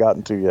we haven't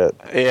gotten to yet.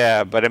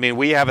 Yeah, but I mean,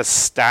 we have a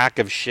stack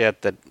of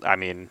shit that I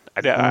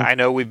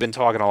know we've been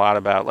talking a lot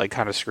about like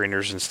kind of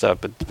screeners and stuff,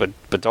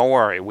 but don't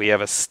worry, we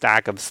have a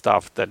stack of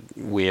stuff that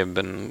we have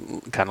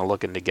been kind of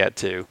looking to get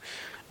to.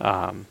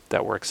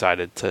 That we're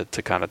excited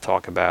to kind of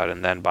talk about.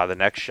 And then by the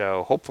next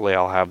show, hopefully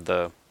I'll have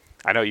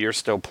I know you're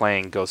still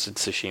playing Ghost of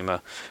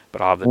Tsushima,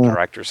 but I'll have the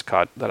director's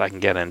cut that I can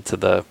get into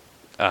the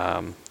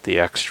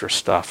extra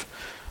stuff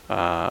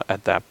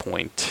at that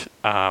point.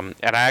 And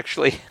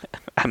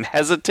I'm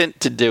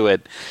hesitant to do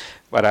it,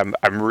 but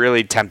I'm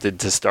really tempted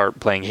to start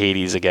playing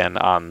Hades again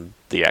on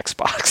the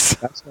Xbox.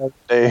 That's my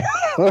day.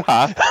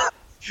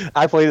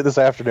 I played it this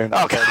afternoon.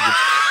 Okay.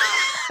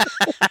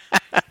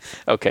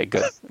 Okay,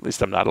 good. At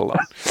least I'm not alone.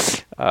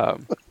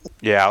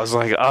 Yeah, I was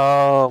like,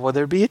 oh, will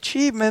there be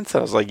achievements? I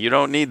was like, you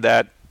don't need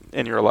that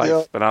in your life.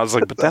 Yeah. But I was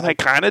like, but then I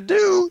kind of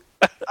do.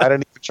 I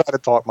didn't even try to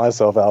talk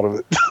myself out of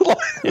it.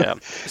 Yeah,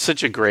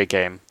 such a great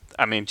game.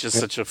 I mean, just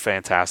such a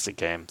fantastic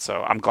game.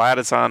 So I'm glad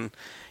it's on,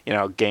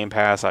 Game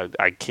Pass. And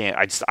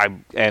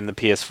the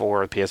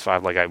PS4,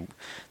 PS5,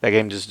 that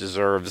game just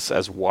deserves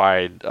as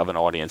wide of an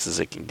audience as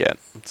it can get.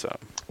 So,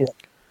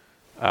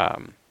 yeah.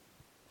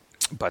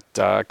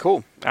 But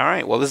cool. All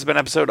right. Well, this has been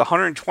episode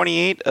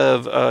 128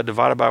 of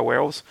Divided by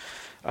Werewolves.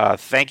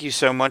 Thank you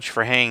so much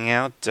for hanging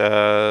out.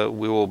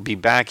 We will be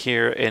back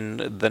here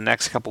in the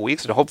next couple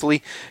weeks, and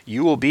hopefully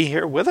you will be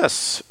here with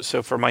us.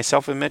 So for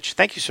myself and Mitch,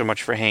 thank you so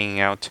much for hanging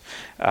out.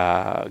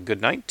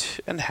 Good night,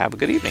 and have a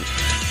good evening.